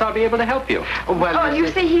about, perhaps I'll be able to help you. Well, Oh, you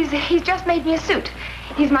see, he's just made me a suit.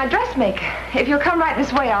 He's my dressmaker. If you'll come right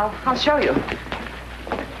this way, I'll show you.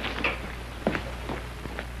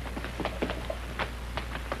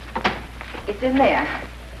 It's in there.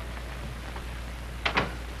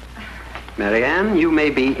 Marianne, you may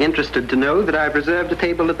be interested to know that I've reserved a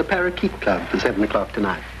table at the Parakeet Club for 7 o'clock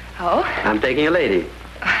tonight. Oh? I'm taking a lady.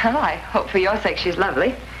 Well, I hope for your sake she's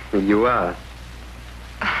lovely. You are.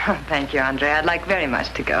 Thank you, Andre. I'd like very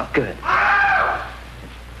much to go. Good.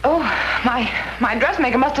 Oh, my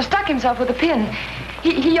dressmaker must have stuck himself with a pin.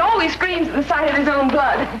 He always screams at the sight of his own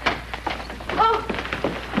blood. Oh.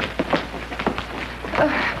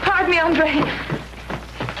 Pardon me, Andre.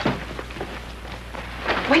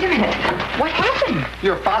 Wait a minute. What happened?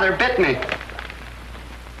 Your father bit me.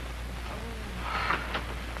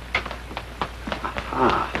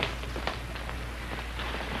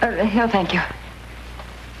 No, thank you.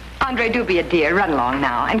 Andre, do be a dear. Run along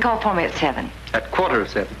now and call for me at 7. At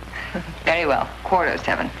 7:15. Very well.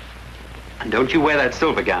 7:15. And don't you wear that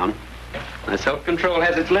silver gown. My self-control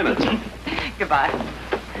has its limits. Goodbye.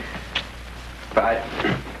 Bye.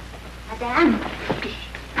 Madame.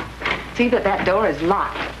 See that door is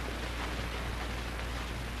locked.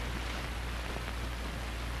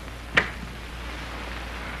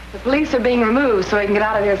 The police are being removed so I can get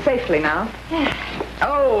out of here safely now.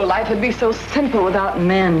 Oh, life would be so simple without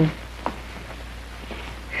men.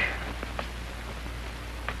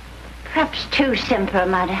 Perhaps too simple,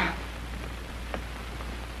 madame.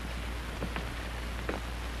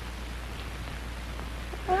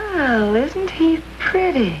 Oh, isn't he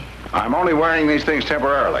pretty? I'm only wearing these things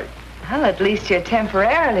temporarily. Well, at least you're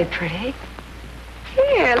temporarily pretty.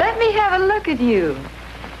 Here, let me have a look at you.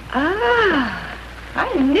 Ah,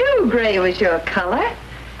 I knew gray was your color.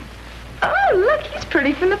 Oh, look, he's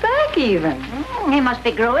pretty from the back, even. He must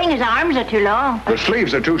be growing. His arms are too long. The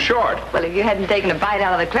sleeves are too short. Well, if you hadn't taken a bite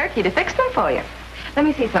out of the clerk, he'd have fixed them for you. Let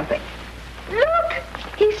me see something. Look,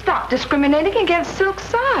 he stopped discriminating against silk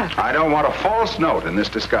socks. I don't want a false note in this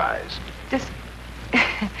disguise.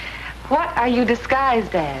 What are you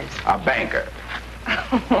disguised as? A banker.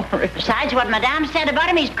 Besides what madame said about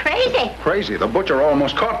him, he's crazy. Crazy. The butcher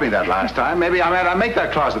almost caught me that last time. Maybe I'll make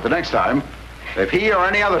that closet the next time. If he or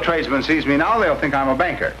any other tradesman sees me now, they'll think I'm a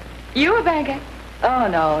banker. You a banker? Oh,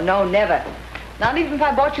 no, never. Not even if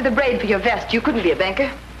I bought you the braid for your vest, you couldn't be a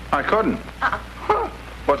banker. I couldn't.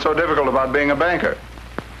 What's so difficult about being a banker?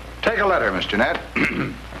 Take a letter, Miss Jeanette.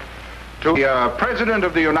 To the President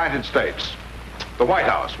of the United States. The White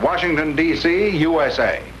House, Washington, D.C.,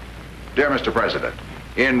 USA. Dear Mr. President,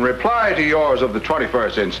 in reply to yours of the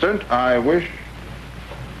 21st instant, I wish...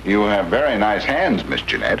 You have very nice hands, Miss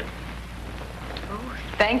Jeanette.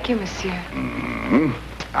 Thank you, monsieur.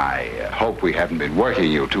 I hope we haven't been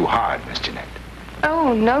working you too hard, Miss Jeanette.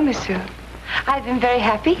 Oh, no, monsieur. I've been very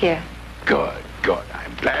happy here. Good.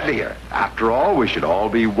 I'm glad to hear it. After all, we should all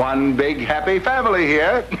be one big happy family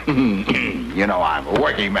here. You know, I'm a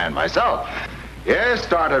working man myself. Yes,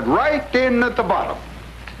 started right in at the bottom,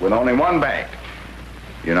 with only one bank.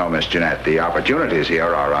 You know, Miss Jeanette, the opportunities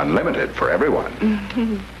here are unlimited for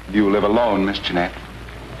everyone. You live alone, Miss Jeanette?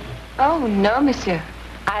 Oh, no, monsieur.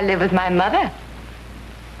 I live with my mother.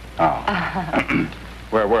 Oh.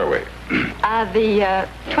 Where were we? The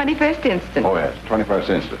 21st instant. Oh, yes, 21st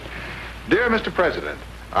instant. Dear Mr. President,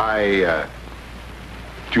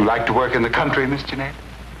 do you like to work in the country, Miss Jeanette?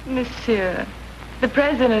 Monsieur, the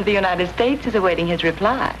President of the United States is awaiting his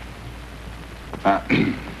reply.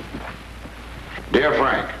 Dear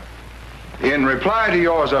Frank, in reply to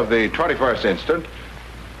yours of the 21st instant,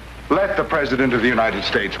 let the President of the United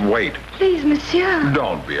States wait. Please, monsieur.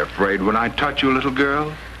 Don't be afraid when I touch you, little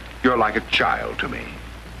girl. You're like a child to me.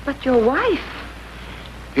 But your wife...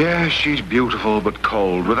 Yes, she's beautiful but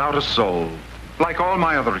cold, without a soul. Like all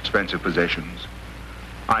my other expensive possessions.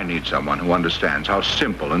 I need someone who understands how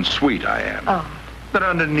simple and sweet I am. Oh. That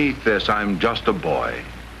underneath this, I'm just a boy.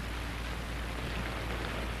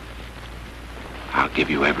 I'll give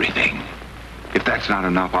you everything. If that's not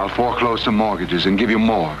enough, I'll foreclose some mortgages and give you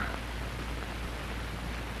more.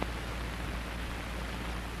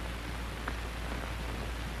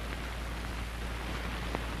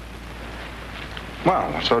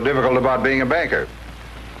 Well, what's so difficult about being a banker?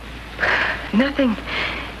 Nothing.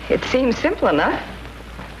 It seems simple enough.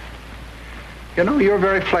 You know, you're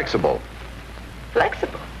very flexible.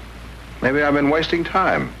 Flexible? Maybe I've been wasting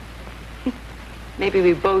time. Maybe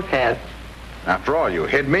we both have. After all, you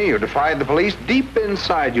hid me, you defied the police. Deep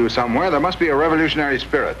inside you somewhere, there must be a revolutionary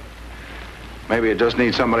spirit. Maybe it just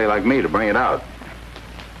needs somebody like me to bring it out.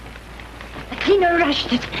 The cleaner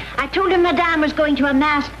rushed it. I told him madame was going to a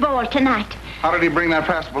masked ball tonight. How did he bring that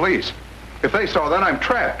past the police? If they saw that, I'm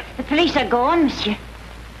trapped. The police are gone, monsieur.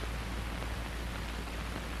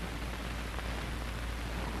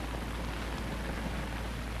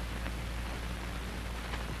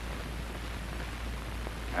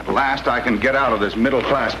 At last, I can get out of this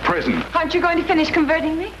middle-class prison. Aren't you going to finish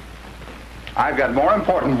converting me? I've got more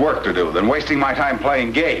important work to do than wasting my time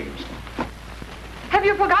playing games. Have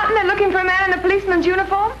you forgotten they're looking for a man in a policeman's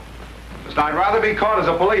uniform? Listen, I'd rather be caught as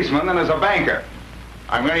a policeman than as a banker.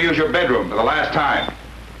 I'm going to use your bedroom for the last time.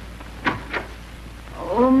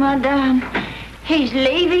 Oh, madame, he's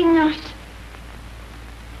leaving us.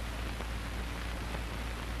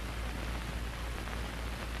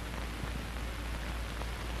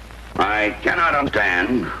 I cannot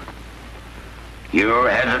understand your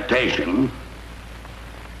hesitation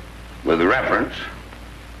with reference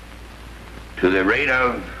to the rate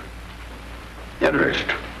of interest.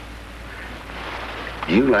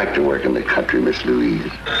 Do you like to work in the country, Miss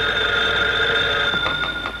Louise?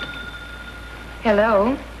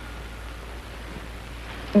 Hello?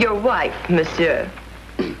 Your wife, monsieur.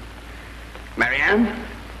 Marianne?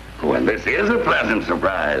 Well, this is a pleasant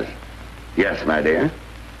surprise. Yes, my dear.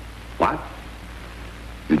 What?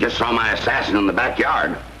 You just saw my assassin in the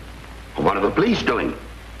backyard. What are the police doing?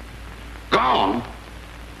 Gone?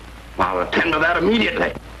 Well, I'll attend to that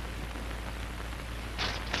immediately.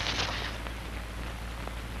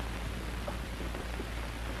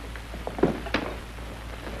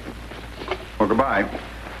 Well, goodbye.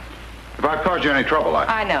 If I've caused you any trouble,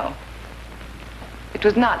 I know. It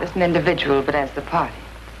was not as an individual, but as the party.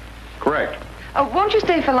 Correct. Oh, won't you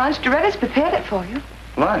stay for lunch? Loretta's prepared it for you.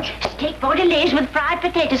 Lunch? Steak bordelaise with fried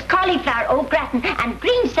potatoes, cauliflower au gratin, and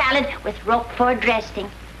green salad with Roquefort dressing.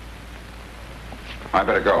 I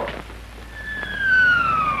better go.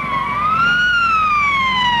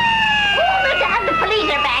 Oh, madame, the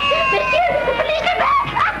police are back. Monsieur, the police are back.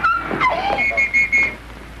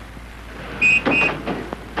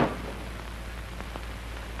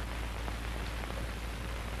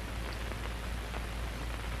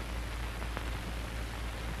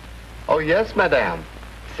 Oh, yes, madame.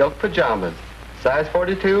 Silk pajamas. Size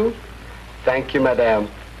 42? Thank you, madame.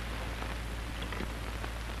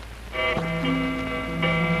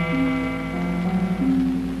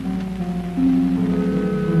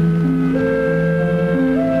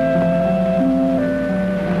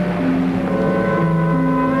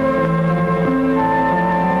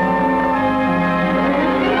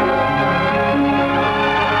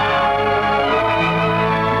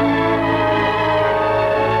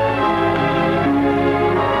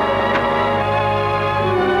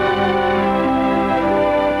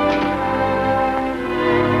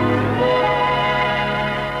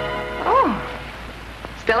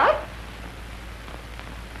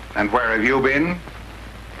 And where have you been?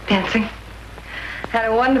 Dancing. Had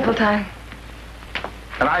a wonderful time.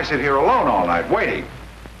 And I sit here alone all night, waiting.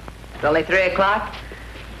 It's only 3 o'clock.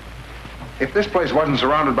 If this place wasn't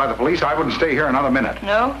surrounded by the police, I wouldn't stay here another minute.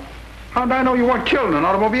 No? How'd I know you weren't killed in an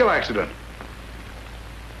automobile accident?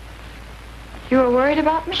 You were worried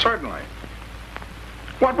about me? Certainly.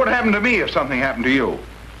 What would happen to me if something happened to you?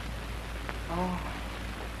 Oh.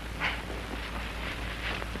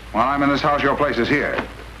 While I'm in this house, your place is here.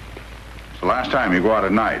 It's the last time you go out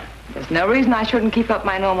at night. There's no reason I shouldn't keep up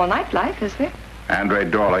my normal nightlife, is there? Andre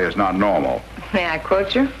Dorley is not normal. May I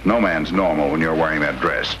quote you? No man's normal when you're wearing that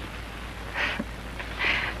dress.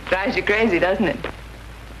 Drives you crazy, doesn't it?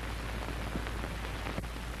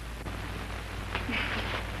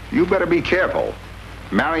 You better be careful.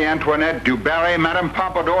 Marie Antoinette, Dubarry, Madame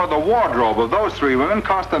Pompadour, the wardrobe of those three women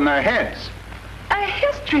cost them their heads. A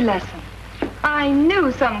history lesson. I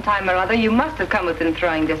knew sometime or other you must have come within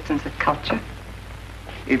throwing distance of culture.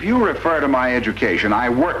 If you refer to my education, I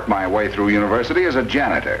worked my way through university as a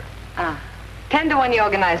janitor. 10 to 1 you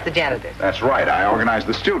organized the janitors. That's right. I organized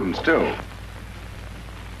the students, too.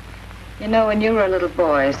 You know, when you were a little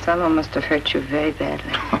boy, someone must have hurt you very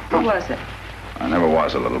badly. Who was it? I never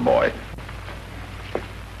was a little boy.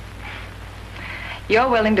 You're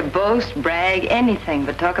willing to boast, brag, anything,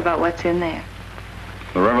 but talk about what's in there.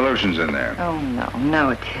 The revolution's in there. Oh, no,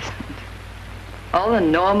 it isn't. All the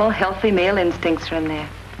normal, healthy male instincts are in there.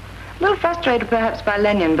 A little frustrated, perhaps, by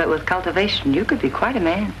Lenin, but with cultivation, you could be quite a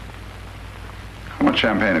man. How much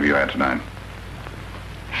champagne have you had tonight?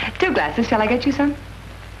 2 glasses. Shall I get you some?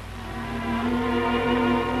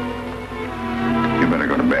 You better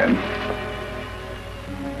go to bed.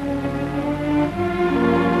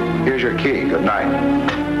 Here's your key. Good night.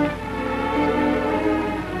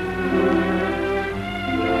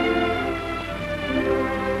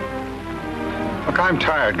 Look, I'm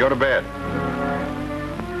tired. Go to bed.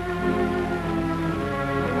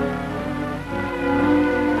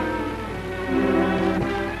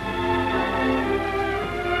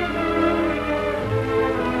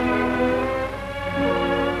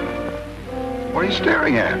 What are you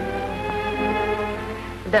staring at?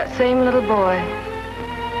 That same little boy.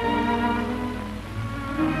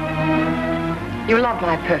 You love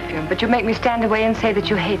my perfume, but you make me stand away and say that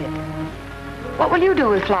you hate it. What will you do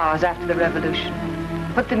with flowers after the revolution?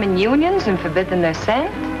 Put them in unions and forbid them their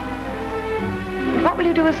scent? What will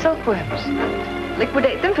you do with silkworms?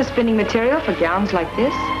 Liquidate them for spinning material for gowns like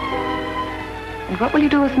this? And what will you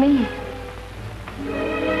do with me?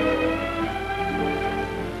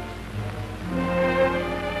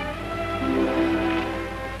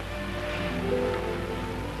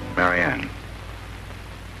 Marianne,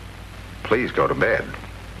 please go to bed.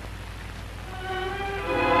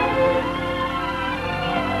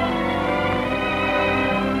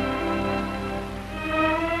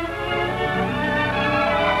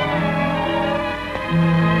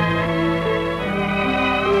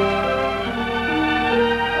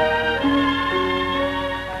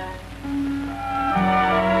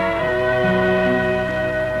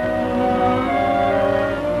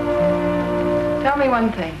 Tell me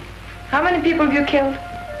one thing. How many people have you killed?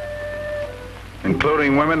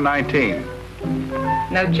 Including women, 19.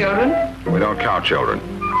 No children? We don't count children.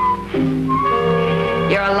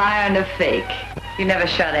 You're a liar and a fake. You never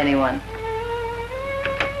shot anyone.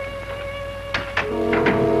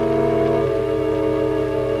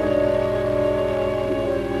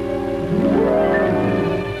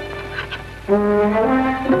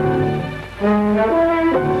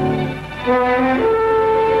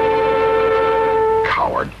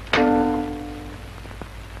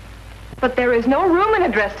 But there is no room in a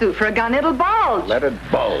dress suit for a gun. It'll bulge. Let it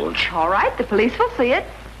bulge. All right, the police will see it.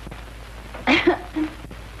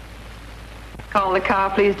 Call the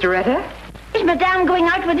car, please, Loretta. Is Madame going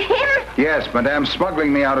out with him? Yes, Madame,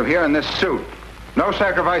 smuggling me out of here in this suit. No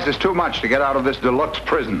sacrifice is too much to get out of this deluxe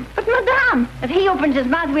prison. But Madame, if he opens his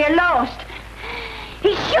mouth, we're lost.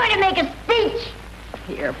 He's sure to make a speech.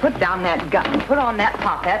 Here, put down that gun, put on that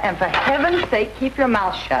top hat, and for heaven's sake, keep your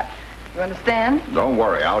mouth shut. You understand? Don't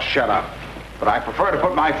worry, I'll shut up. But I prefer to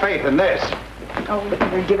put my faith in this. Oh,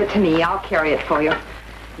 give it to me. I'll carry it for you.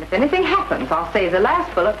 And if anything happens, I'll save the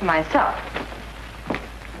last bullet for myself.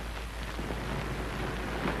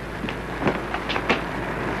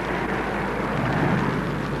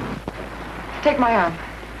 Take my arm.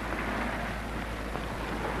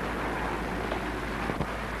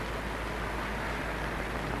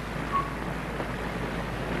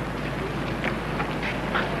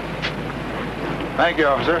 Thank you,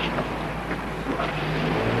 officer.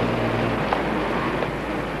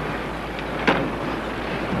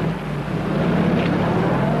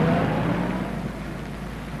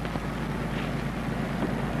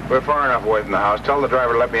 We're far enough away from the house. Tell the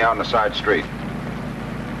driver to let me out on the side street.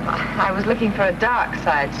 I was looking for a dark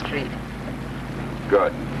side street.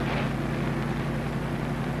 Good.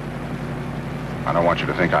 I don't want you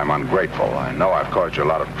to think I'm ungrateful. I know I've caused you a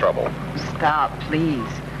lot of trouble. Stop, please.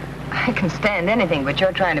 I can stand anything, but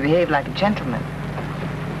you're trying to behave like a gentleman.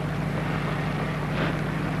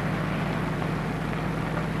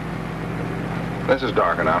 This is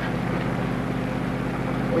dark enough.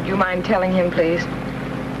 Would you mind telling him, please?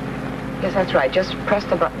 Yes, that's right. Just press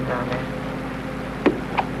the button down there.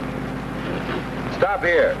 Stop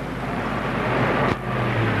here.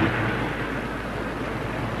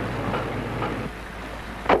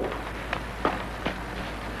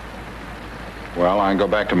 Well, I can go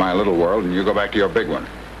back to my little world, and you go back to your big one.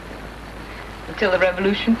 Until the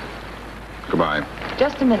revolution? Goodbye.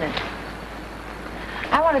 Just a minute.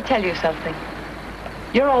 I want to tell you something.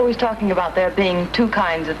 You're always talking about there being two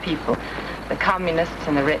kinds of people, the communists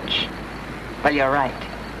and the rich. Well, you're right.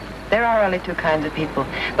 There are only two kinds of people,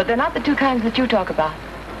 but they're not the two kinds that you talk about.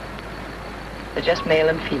 They're just male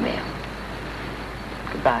and female.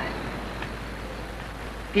 Goodbye.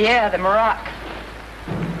 Pierre, the Maroc.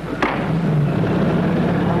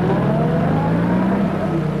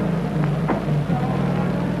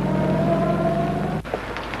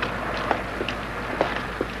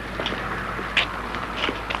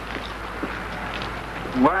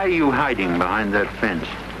 Why are you hiding behind that fence?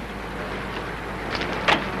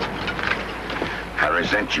 I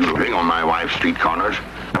resent you living on my wife's street corners.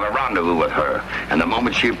 I have a rendezvous with her, and the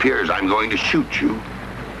moment she appears, I'm going to shoot you.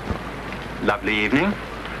 Lovely evening.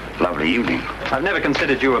 Lovely evening. I've never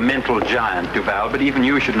considered you a mental giant, Duval, but even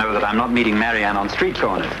you should know that I'm not meeting Marianne on street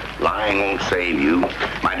corners. Lying won't save you.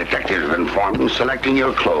 My detectives have informed me selecting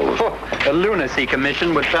your clothes. Oh, the lunacy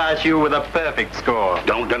commission would pass you with a perfect score.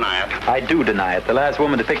 Don't deny it. I do deny it. The last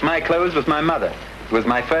woman to pick my clothes was my mother. It was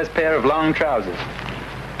my first pair of long trousers.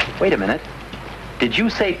 Wait a minute. Did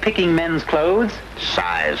you say picking men's clothes?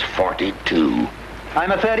 Size 42.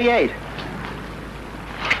 I'm a 38.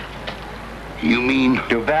 You mean?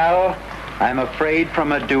 Duval, I'm afraid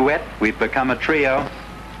from a duet, we've become a trio.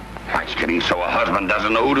 It's getting so a husband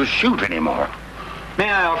doesn't know who to shoot anymore. May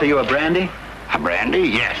I offer you a brandy? A brandy?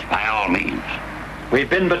 Yes, by all means. We've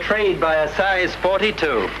been betrayed by a size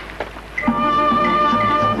 42.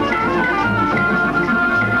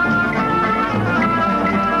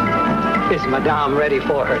 Is Madame ready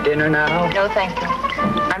for her dinner now? No, thank you.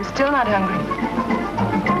 I'm still not hungry.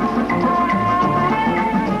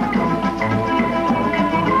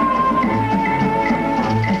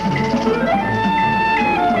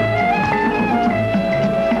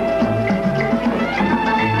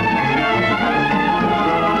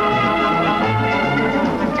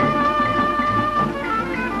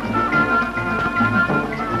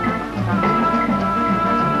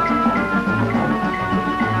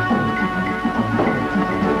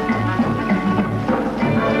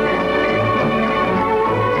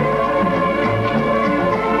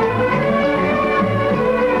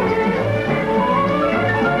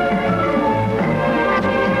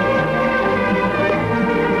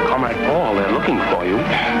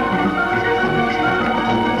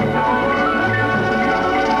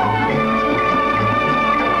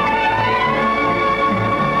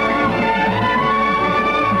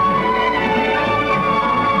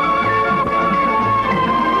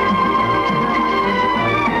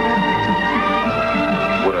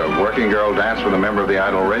 Dance with a member of the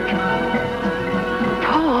Idle Rich?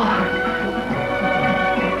 Paul.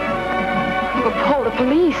 Oh, Paul, the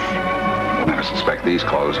police. I suspect these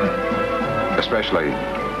clothes, especially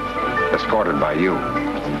escorted by you.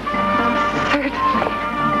 Certainly.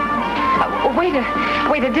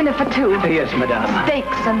 Wait a dinner for two. Yes, Madame.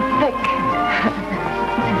 Steaks and thick.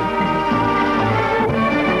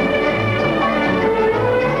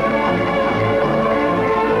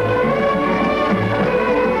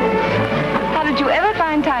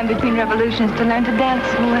 Time between revolutions to learn to dance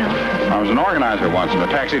so well. I was an organizer once in a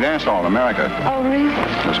taxi dance hall in America. Oh, really?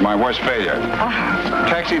 It was my worst failure.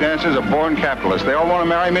 Taxi dancers are born capitalists. They all want to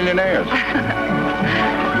marry millionaires.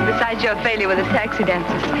 Besides your failure with the taxi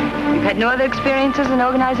dancers, you've had no other experiences in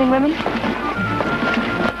organizing women?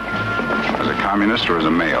 As a communist or as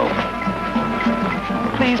a male?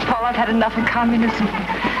 Please, Paul, I've had enough of communism.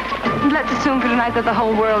 And let's assume for tonight that the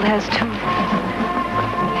whole world has too.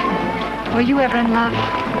 Were you ever in love?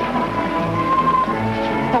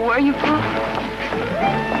 Or were you, Paul?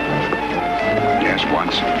 Yes,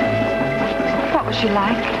 once. What was she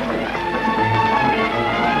like?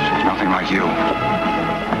 She's nothing like you.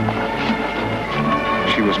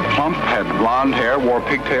 She was plump, had blonde hair, wore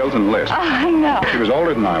pigtails and lisped. Oh, no. She was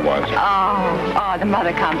older than I was. Oh, the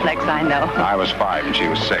mother complex, I know. I was 5 and she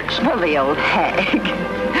was 6. Well, the old hag.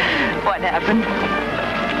 What happened?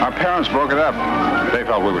 Our parents broke it up. They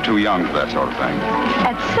felt we were too young for that sort of thing.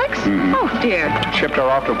 At 6? Mm-hmm. Oh, dear. Shipped her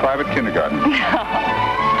off to a private kindergarten.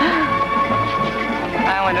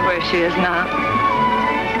 I wonder where she is now.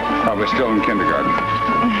 Probably still in kindergarten.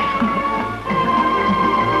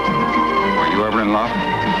 Were you ever in love?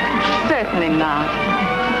 Certainly not.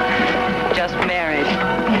 Just married.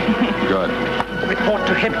 Good. Report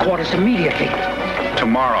to headquarters immediately.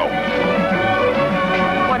 Tomorrow.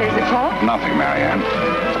 What is it, Paul? Nothing, Marianne.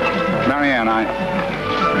 Marianne,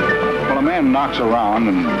 well, a man knocks around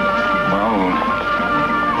and, well...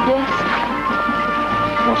 Yes?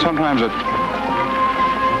 Well, sometimes it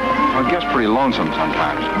gets pretty lonesome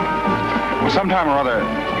sometimes. Well, sometime or other,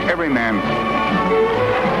 every man...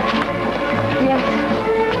 Yes?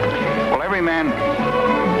 Well, every man...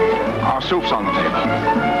 Our soup's on the table.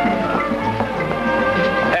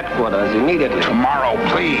 Headquarters immediately. Tomorrow,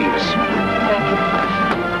 please. Thank you.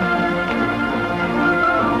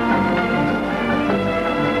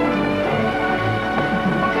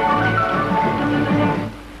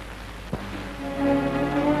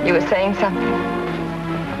 You were saying something?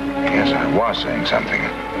 Yes, I was saying something.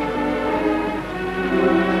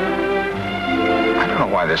 I don't know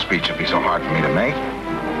why this speech would be so hard for me to make.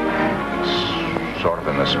 It's sort of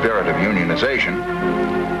in the spirit of unionization.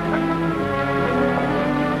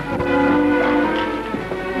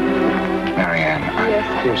 Marianne.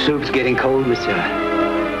 Yes? Your soup's getting cold, monsieur.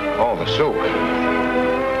 Oh, the soup.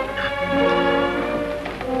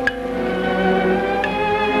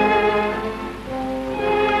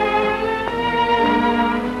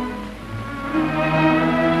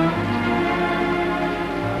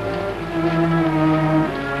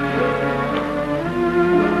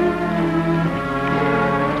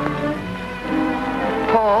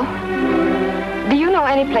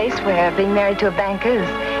 Place where being married to a banker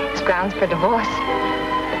is grounds for divorce.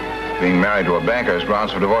 Being married to a banker is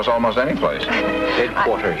grounds for divorce almost any place.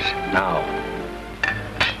 Headquarters, now.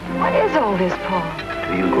 What is all this, Paul?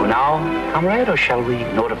 Do you go now, comrade, or shall we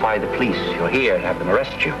notify the police you're here and have them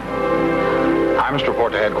arrest you? I must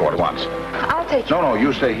report to headquarters once. I'll take you. No,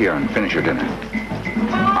 you stay here and finish your dinner.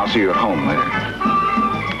 I'll see you at home later.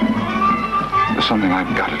 There's something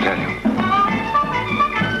I've got to tell you.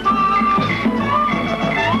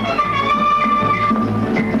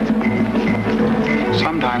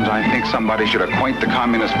 Sometimes I think somebody should acquaint the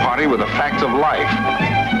Communist Party with the facts of life.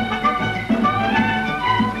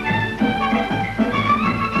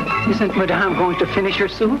 Isn't Madame going to finish her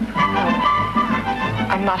soup?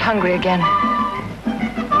 I'm not hungry again.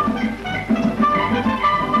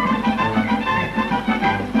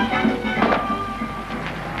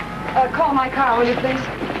 Call my car, will you, please?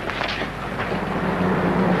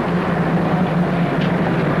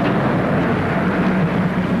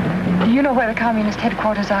 Do you know where the Communist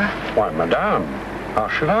headquarters are? Why, Madame, how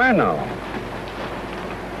should I know?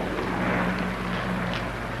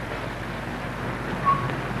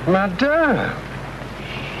 Madame!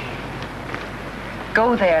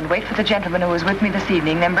 Go there and wait for the gentleman who was with me this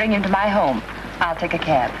evening, then bring him to my home. I'll take a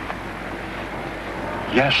cab.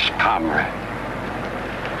 Yes, comrade.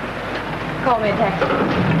 Call me a taxi.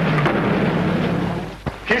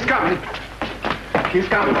 He's coming. He's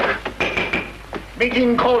coming.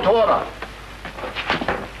 Meeting called to order.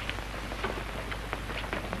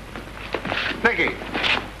 Nicky.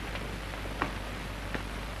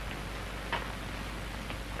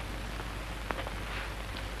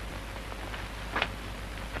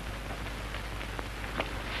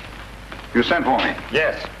 You sent for me?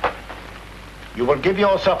 Yes. You will give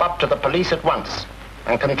yourself up to the police at once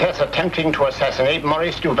and confess attempting to assassinate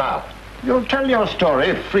Maurice Duval. You'll tell your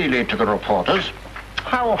story freely to the reporters.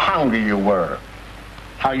 How hungry you were,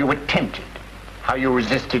 how you were tempted, how you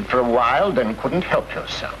resisted for a while, then couldn't help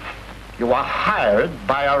yourself. You were hired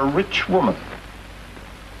by a rich woman.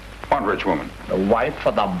 What rich woman? The wife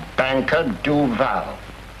of the banker Duval.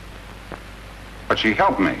 But she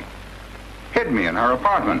helped me. Hid me in her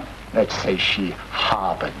apartment. Let's say she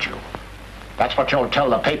harbored you. That's what you'll tell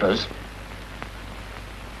the papers.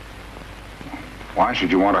 Why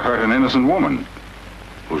should you want to hurt an innocent woman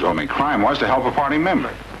whose only crime was to help a party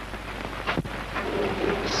member?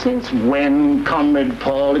 Since when, Comrade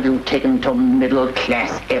Paul, have you taken to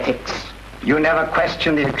middle-class ethics? You never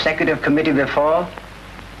questioned the executive committee before?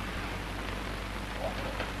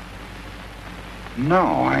 No,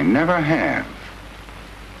 I never have.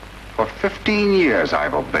 For 15 years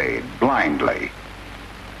I've obeyed, blindly.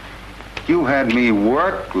 You had me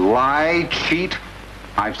work, lie, cheat.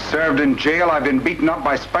 I've served in jail. I've been beaten up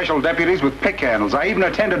by special deputies with pick handles. I even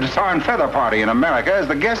attended a tar and feather party in America as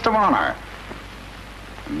the guest of honor.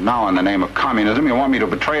 And now, in the name of communism, you want me to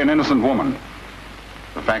betray an innocent woman.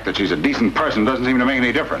 The fact that she's a decent person doesn't seem to make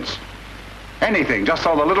any difference. Anything, just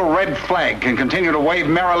so the little red flag can continue to wave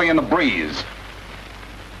merrily in the breeze.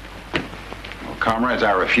 Well, comrades,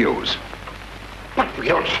 I refuse. But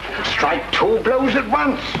you'll strike two blows at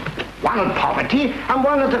once. One at poverty and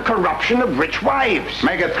one at the corruption of rich wives.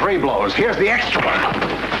 Make it 3 blows. Here's the extra one.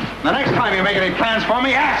 The next time you make any plans for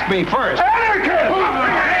me, ask me first.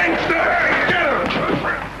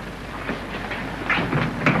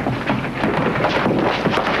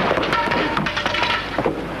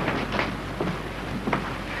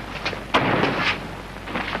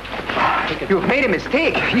 You've made a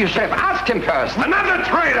mistake. You should have asked him first. Another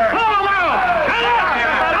traitor! Pull him out!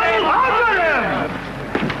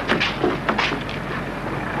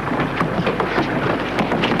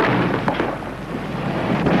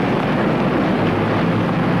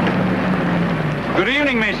 Good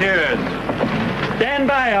evening, messieurs. Stand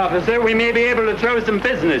by, officer. We may be able to throw some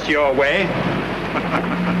business your way.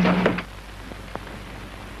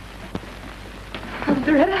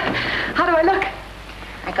 Loretta, how do I look?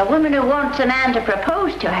 Like a woman who wants a man to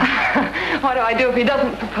propose to her. What do I do if he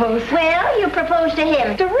doesn't propose? Well, you propose to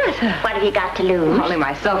him. Loretta. What have you got to lose? Only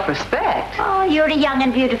my self-respect. Oh, you're a young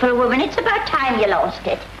and beautiful woman. It's about time you lost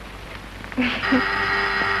it.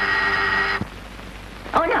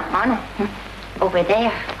 Oh, no. Over there.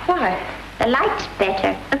 Why? The light's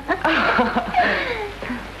better.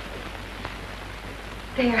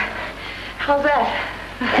 There. How's that?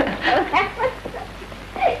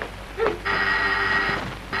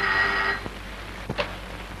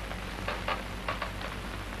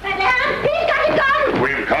 Madame, he's got a gun!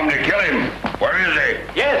 We've come to kill him. Where is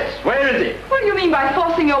he? Yes, where is he? What do you mean by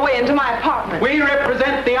forcing your way into my apartment? We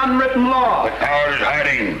represent the unwritten law. The coward is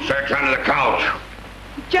hiding. Search under the couch.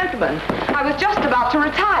 Gentlemen, I was just about to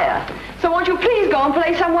retire. So won't you please go and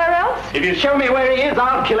play somewhere else? If you show me where he is,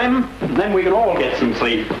 I'll kill him. Then we can all get some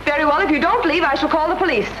sleep. Very well, if you don't leave, I shall call the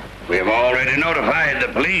police. We have already notified the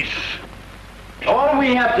police. All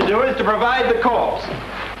we have to do is to provide the corpse.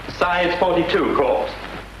 Size 42 corpse.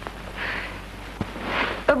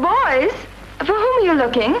 Boys, for whom are you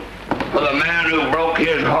looking? For the man who broke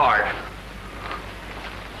his heart.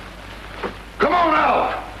 Come on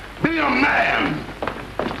out. Be a man.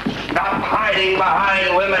 Stop hiding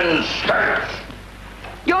behind women's skirts.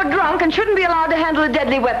 You're drunk and shouldn't be allowed to handle a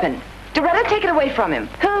deadly weapon. Loretta, take it away from him.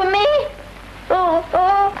 Who, me? Oh.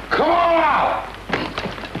 Come on out.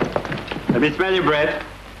 Let me smell your breath.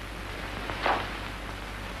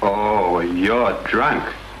 Oh, you're drunk.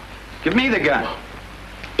 Give me the gun.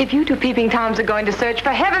 If you two peeping toms are going to search,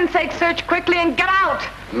 for heaven's sake, search quickly and get out.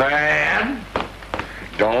 Man,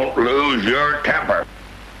 don't lose your temper.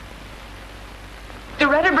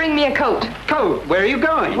 Loretta, bring me a coat. Coat? Where are you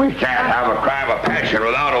going? We can't have a crime of passion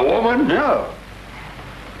without a woman. No.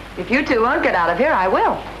 If you two won't get out of here, I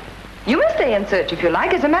will. You may stay in search if you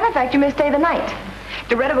like. As a matter of fact, you may stay the night.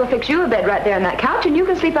 Loretta will fix you a bed right there on that couch, and you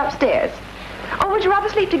can sleep upstairs. Or would you rather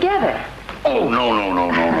sleep together? Oh,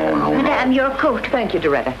 no. Madame, your coat. Thank you,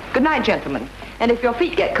 Loretta. Good night, gentlemen. And if your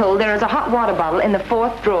feet get cold, there is a hot water bottle in the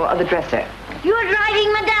 4th drawer of the dresser. You're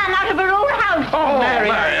driving Madame out of her own house. Oh,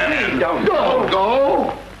 Marianne, please don't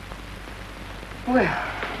go. Well,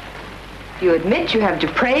 you admit you have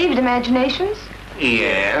depraved imaginations?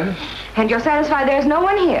 Yes. And you're satisfied there's no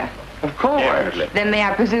one here? Of course. Then may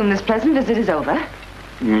I presume this pleasant visit is over?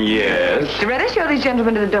 Yes. Loretta, show these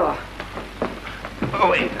gentlemen to the door. Oh,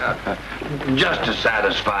 wait. Just to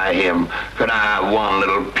satisfy him, could I have one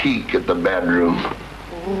little peek at the bedroom?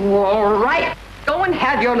 All right. Go and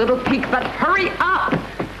have your little peek, but hurry up.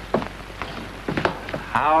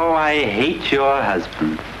 How I hate your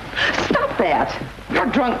husband. Stop that. You're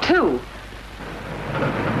drunk, too.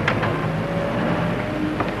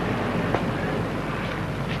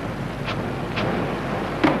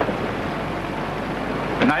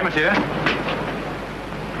 Good night, monsieur.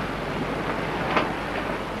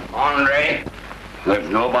 Andre, there's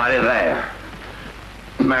nobody there.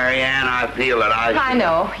 Marianne, I feel that I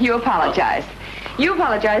know. You apologize. You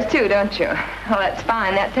apologize, too, don't you? Well, that's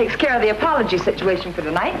fine. That takes care of the apology situation for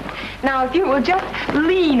tonight. Now, if you will just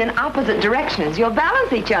lean in opposite directions, you'll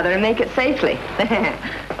balance each other and make it safely.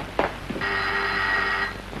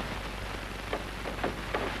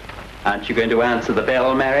 Aren't you going to answer the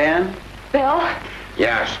bell, Marianne? Bell?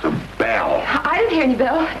 Yes, the bell. I didn't hear any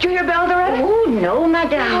bell. Did you hear bell, Loretta? Oh, no,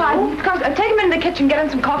 Madame. Take them into the kitchen, get them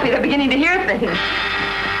some coffee. They're beginning to hear things.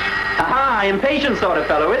 Aha, impatient sort of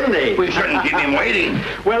fellow, isn't he? We shouldn't keep him waiting.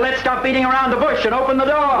 Well, let's stop beating around the bush and open the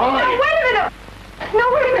door. No, wait a minute. No,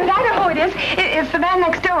 wait a minute. I know who it is. It's the man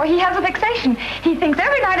next door. He has a fixation. He thinks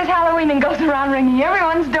every night is Halloween and goes around ringing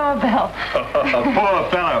everyone's doorbell. Poor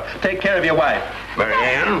fellow. Take care of your wife.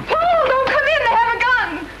 Marianne? Paul, don't come in. They have a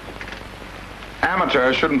gun.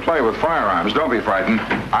 Amateurs shouldn't play with firearms. Don't be frightened.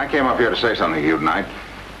 I came up here to say something to you tonight.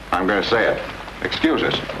 I'm going to say it. Excuse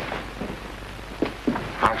us.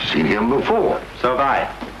 I've seen him before. So have I.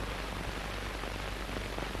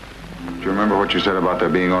 Do you remember what you said about there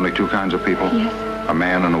being only two kinds of people? Yes. A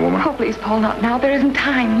man and a woman? Oh, please, Paul, not now. There isn't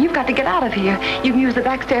time. You've got to get out of here. You can use the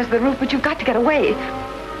back stairs of the roof, but you've got to get away.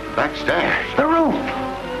 Backstairs? The roof.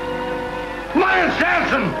 My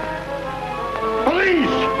assassin!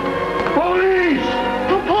 Police! Police!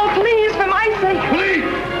 Oh, Paul, please, for my sake. Police!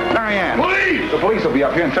 Marianne! Police! The police will be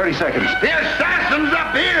up here in 30 seconds. The assassin's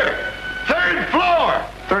up here! 3rd floor!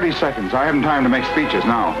 30 seconds. I haven't time to make speeches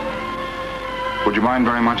now. Would you mind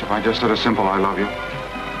very much if I just said a simple I love you?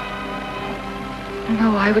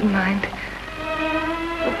 No, I wouldn't mind.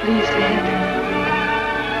 Oh, please say it.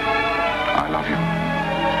 I love you.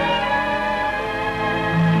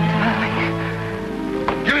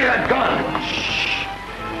 Darling. Give me that gun! Shh.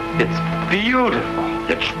 It's beautiful.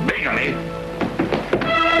 It's bigamy.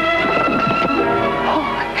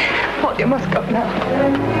 Paul, you must go now.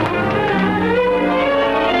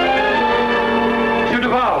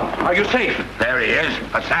 Are you safe? There he is.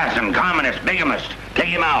 Assassin, communist, bigamist. Take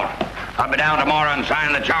him out. I'll be down tomorrow and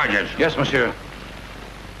sign the charges. Yes, monsieur.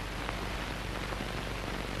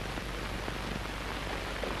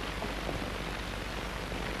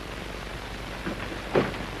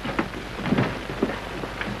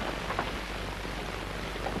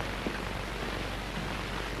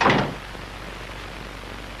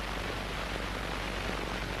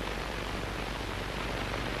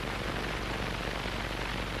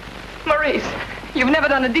 Maurice, you've never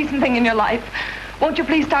done a decent thing in your life. Won't you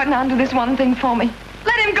please start now and do this one thing for me?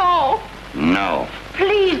 Let him go. No.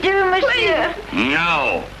 Please do, monsieur. Please.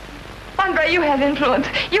 No. Andre, you have influence.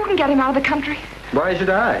 You can get him out of the country. Why should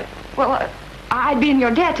I? Well, I'd be in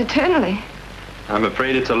your debt eternally. I'm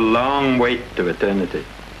afraid it's a long wait to eternity.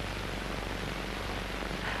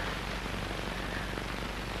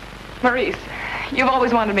 Maurice, you've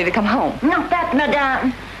always wanted me to come home. Not that,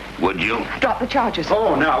 Madame. Would you? Drop the charges.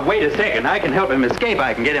 Oh, now, wait a second. I can help him escape.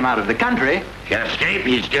 I can get him out of the country. Can escape?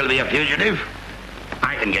 He'd still be a fugitive.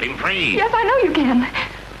 I can get him free. Yes, I know you can.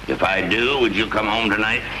 If I do, would you come home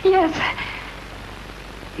tonight? Yes.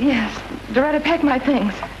 Yes. Loretta, pack my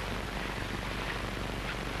things.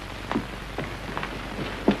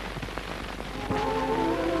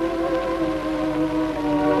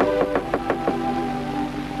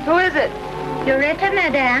 Who is it? Loretta,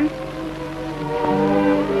 madame.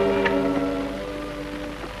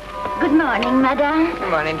 Good morning, madame. Good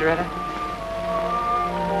morning, Loretta.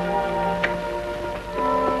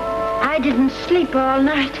 I didn't sleep all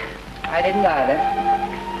night. I didn't either.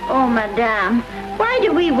 Oh, madame, why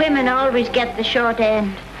do we women always get the short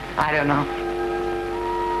end? I don't know.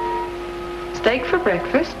 Steak for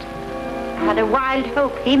breakfast? I had a wild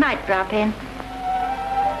hope he might drop in.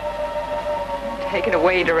 Take it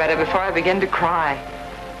away, Loretta, before I begin to cry.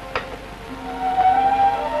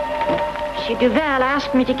 Monsieur Duval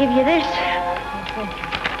asked me to give you this. Thank you.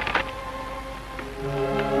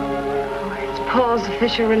 Oh, it's Paul's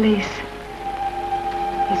official release.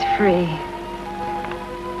 He's free.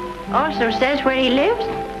 Also says where he lives.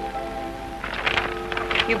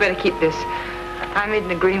 You better keep this. I made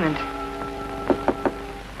an agreement.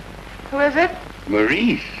 Who is it?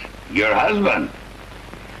 Maurice, your husband.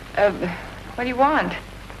 What do you want?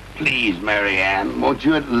 Please, Mary Ann, won't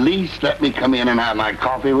you at least let me come in and have my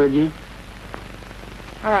coffee with you?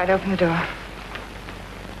 All right, open the door.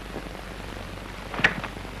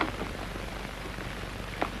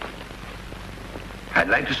 I'd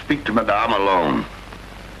like to speak to Madame alone.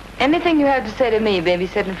 Anything you have to say to me, baby,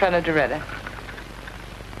 sit in front of Loretta.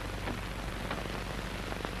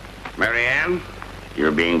 Mary Ann,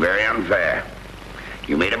 you're being very unfair.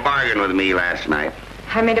 You made a bargain with me last night.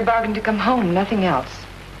 I made a bargain to come home, nothing else.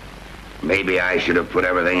 Maybe I should have put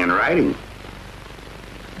everything in writing.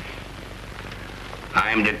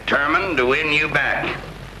 I'm determined to win you back.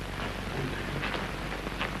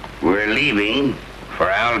 We're leaving for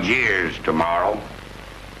Algiers tomorrow.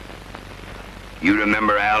 You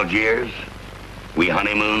remember Algiers? We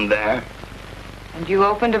honeymooned there. And you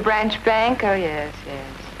opened a branch bank? Oh, yes, yes.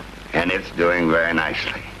 And it's doing very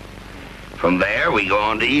nicely. From there, we go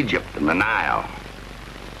on to Egypt and the Nile.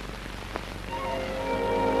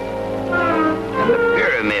 And the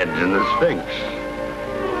pyramids and the Sphinx.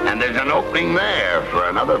 And there's an opening there for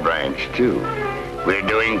another branch, too. We're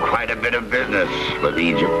doing quite a bit of business with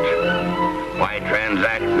Egypt. Why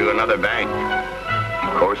transact through another bank?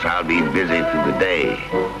 Of course, I'll be busy through the day.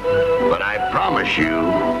 But I promise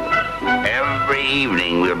you, every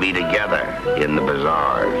evening we'll be together in the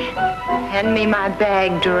bazaars. Hand me my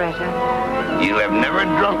bag, Loretta. You have never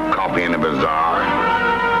drunk coffee in a bazaar,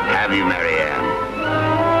 have you, Mary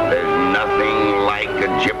Ann? There's nothing like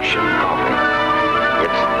Egyptian coffee.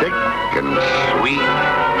 It's thick and sweet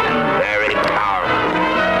and very powerful.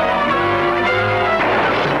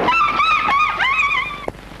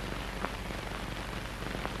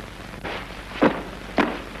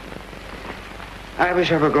 I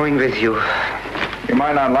wish I were going with you. You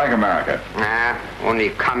might not like America. Only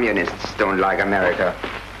communists don't like America.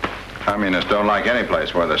 Communists don't like any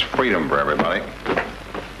place where there's freedom for everybody.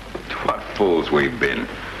 What fools we've been.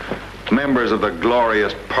 Members of the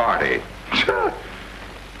glorious party.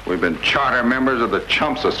 We've been charter members of the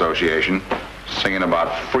Chumps Association, singing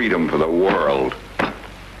about freedom for the world.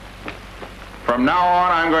 From now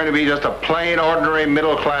on, I'm going to be just a plain, ordinary,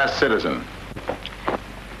 middle-class citizen.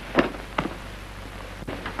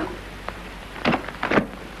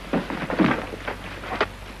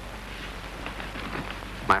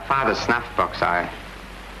 My father's snuff box, I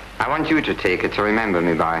want you to take it to remember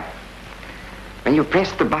me by. When you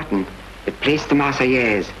press the button, it plays the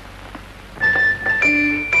Marseillaise.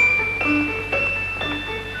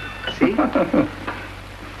 See?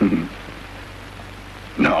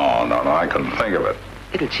 No, I couldn't think of it.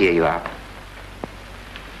 It'll cheer you up.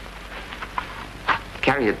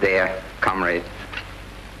 Carry it there, comrade.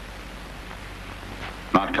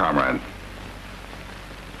 Not comrade.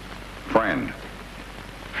 Friend.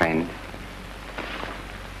 Friend.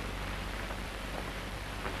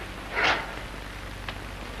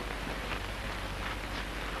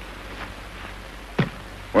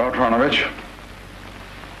 Well, Tronovich.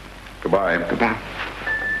 Goodbye. Goodbye.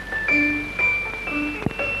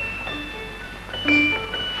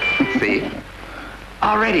 See?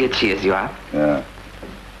 Already it cheers you up. Yeah.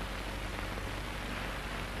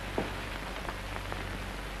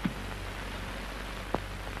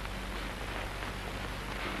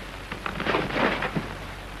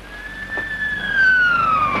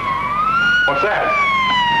 What's that?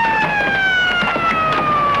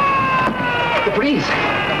 The police.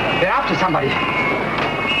 after somebody.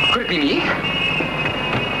 Could it be me?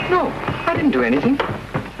 No, I didn't do anything.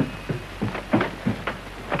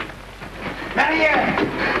 Marianne!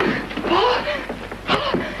 Paul!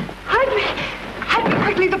 Hide me! Hide me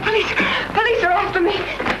quickly! The police are after me!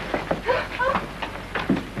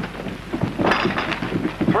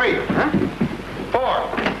 3. Huh?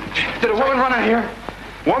 4. Did a woman run out here?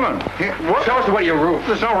 Woman? Here, what? Show us the way to your roof.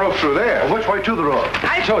 There's no roof through there. Which way to the road?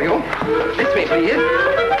 I'll show you. This way, please.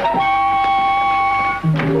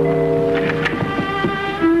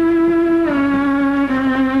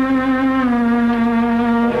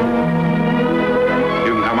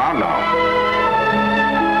 You can come out now.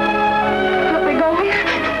 Are they going?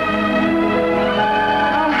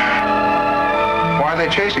 Why are they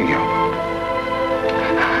chasing you?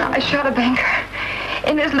 I shot a banker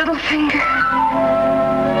in his little finger.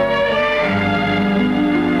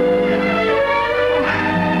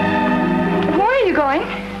 Where are you going?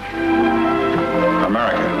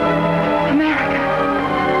 America. America.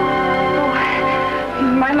 Oh,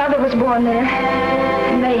 my mother was born there.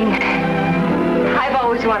 Maine. I've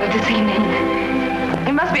always wanted to see Maine.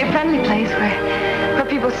 It must be a friendly place where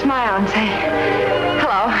people smile and say,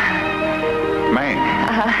 hello. Maine.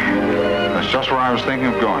 That's just where I was thinking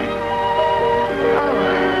of going. Oh.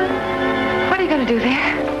 What are you going to do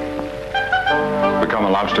there? Become a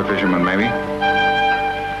lobster fisherman, maybe?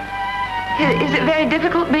 Is it very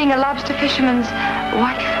difficult being a lobster fisherman's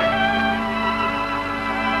wife?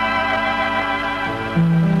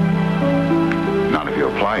 Not if you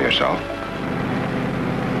apply yourself.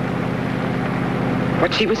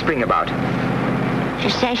 What's she whispering about? She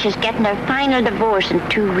says she's getting her final divorce in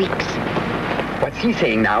 2 weeks. What's he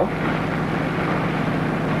saying now?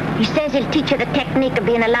 He says he'll teach her the technique of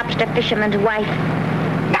being a lobster fisherman's wife.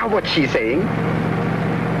 Now what's she saying?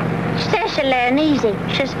 She says she'll learn easy.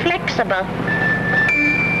 She's flexible.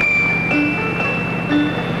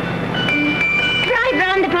 Drive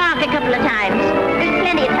round the park a couple of times.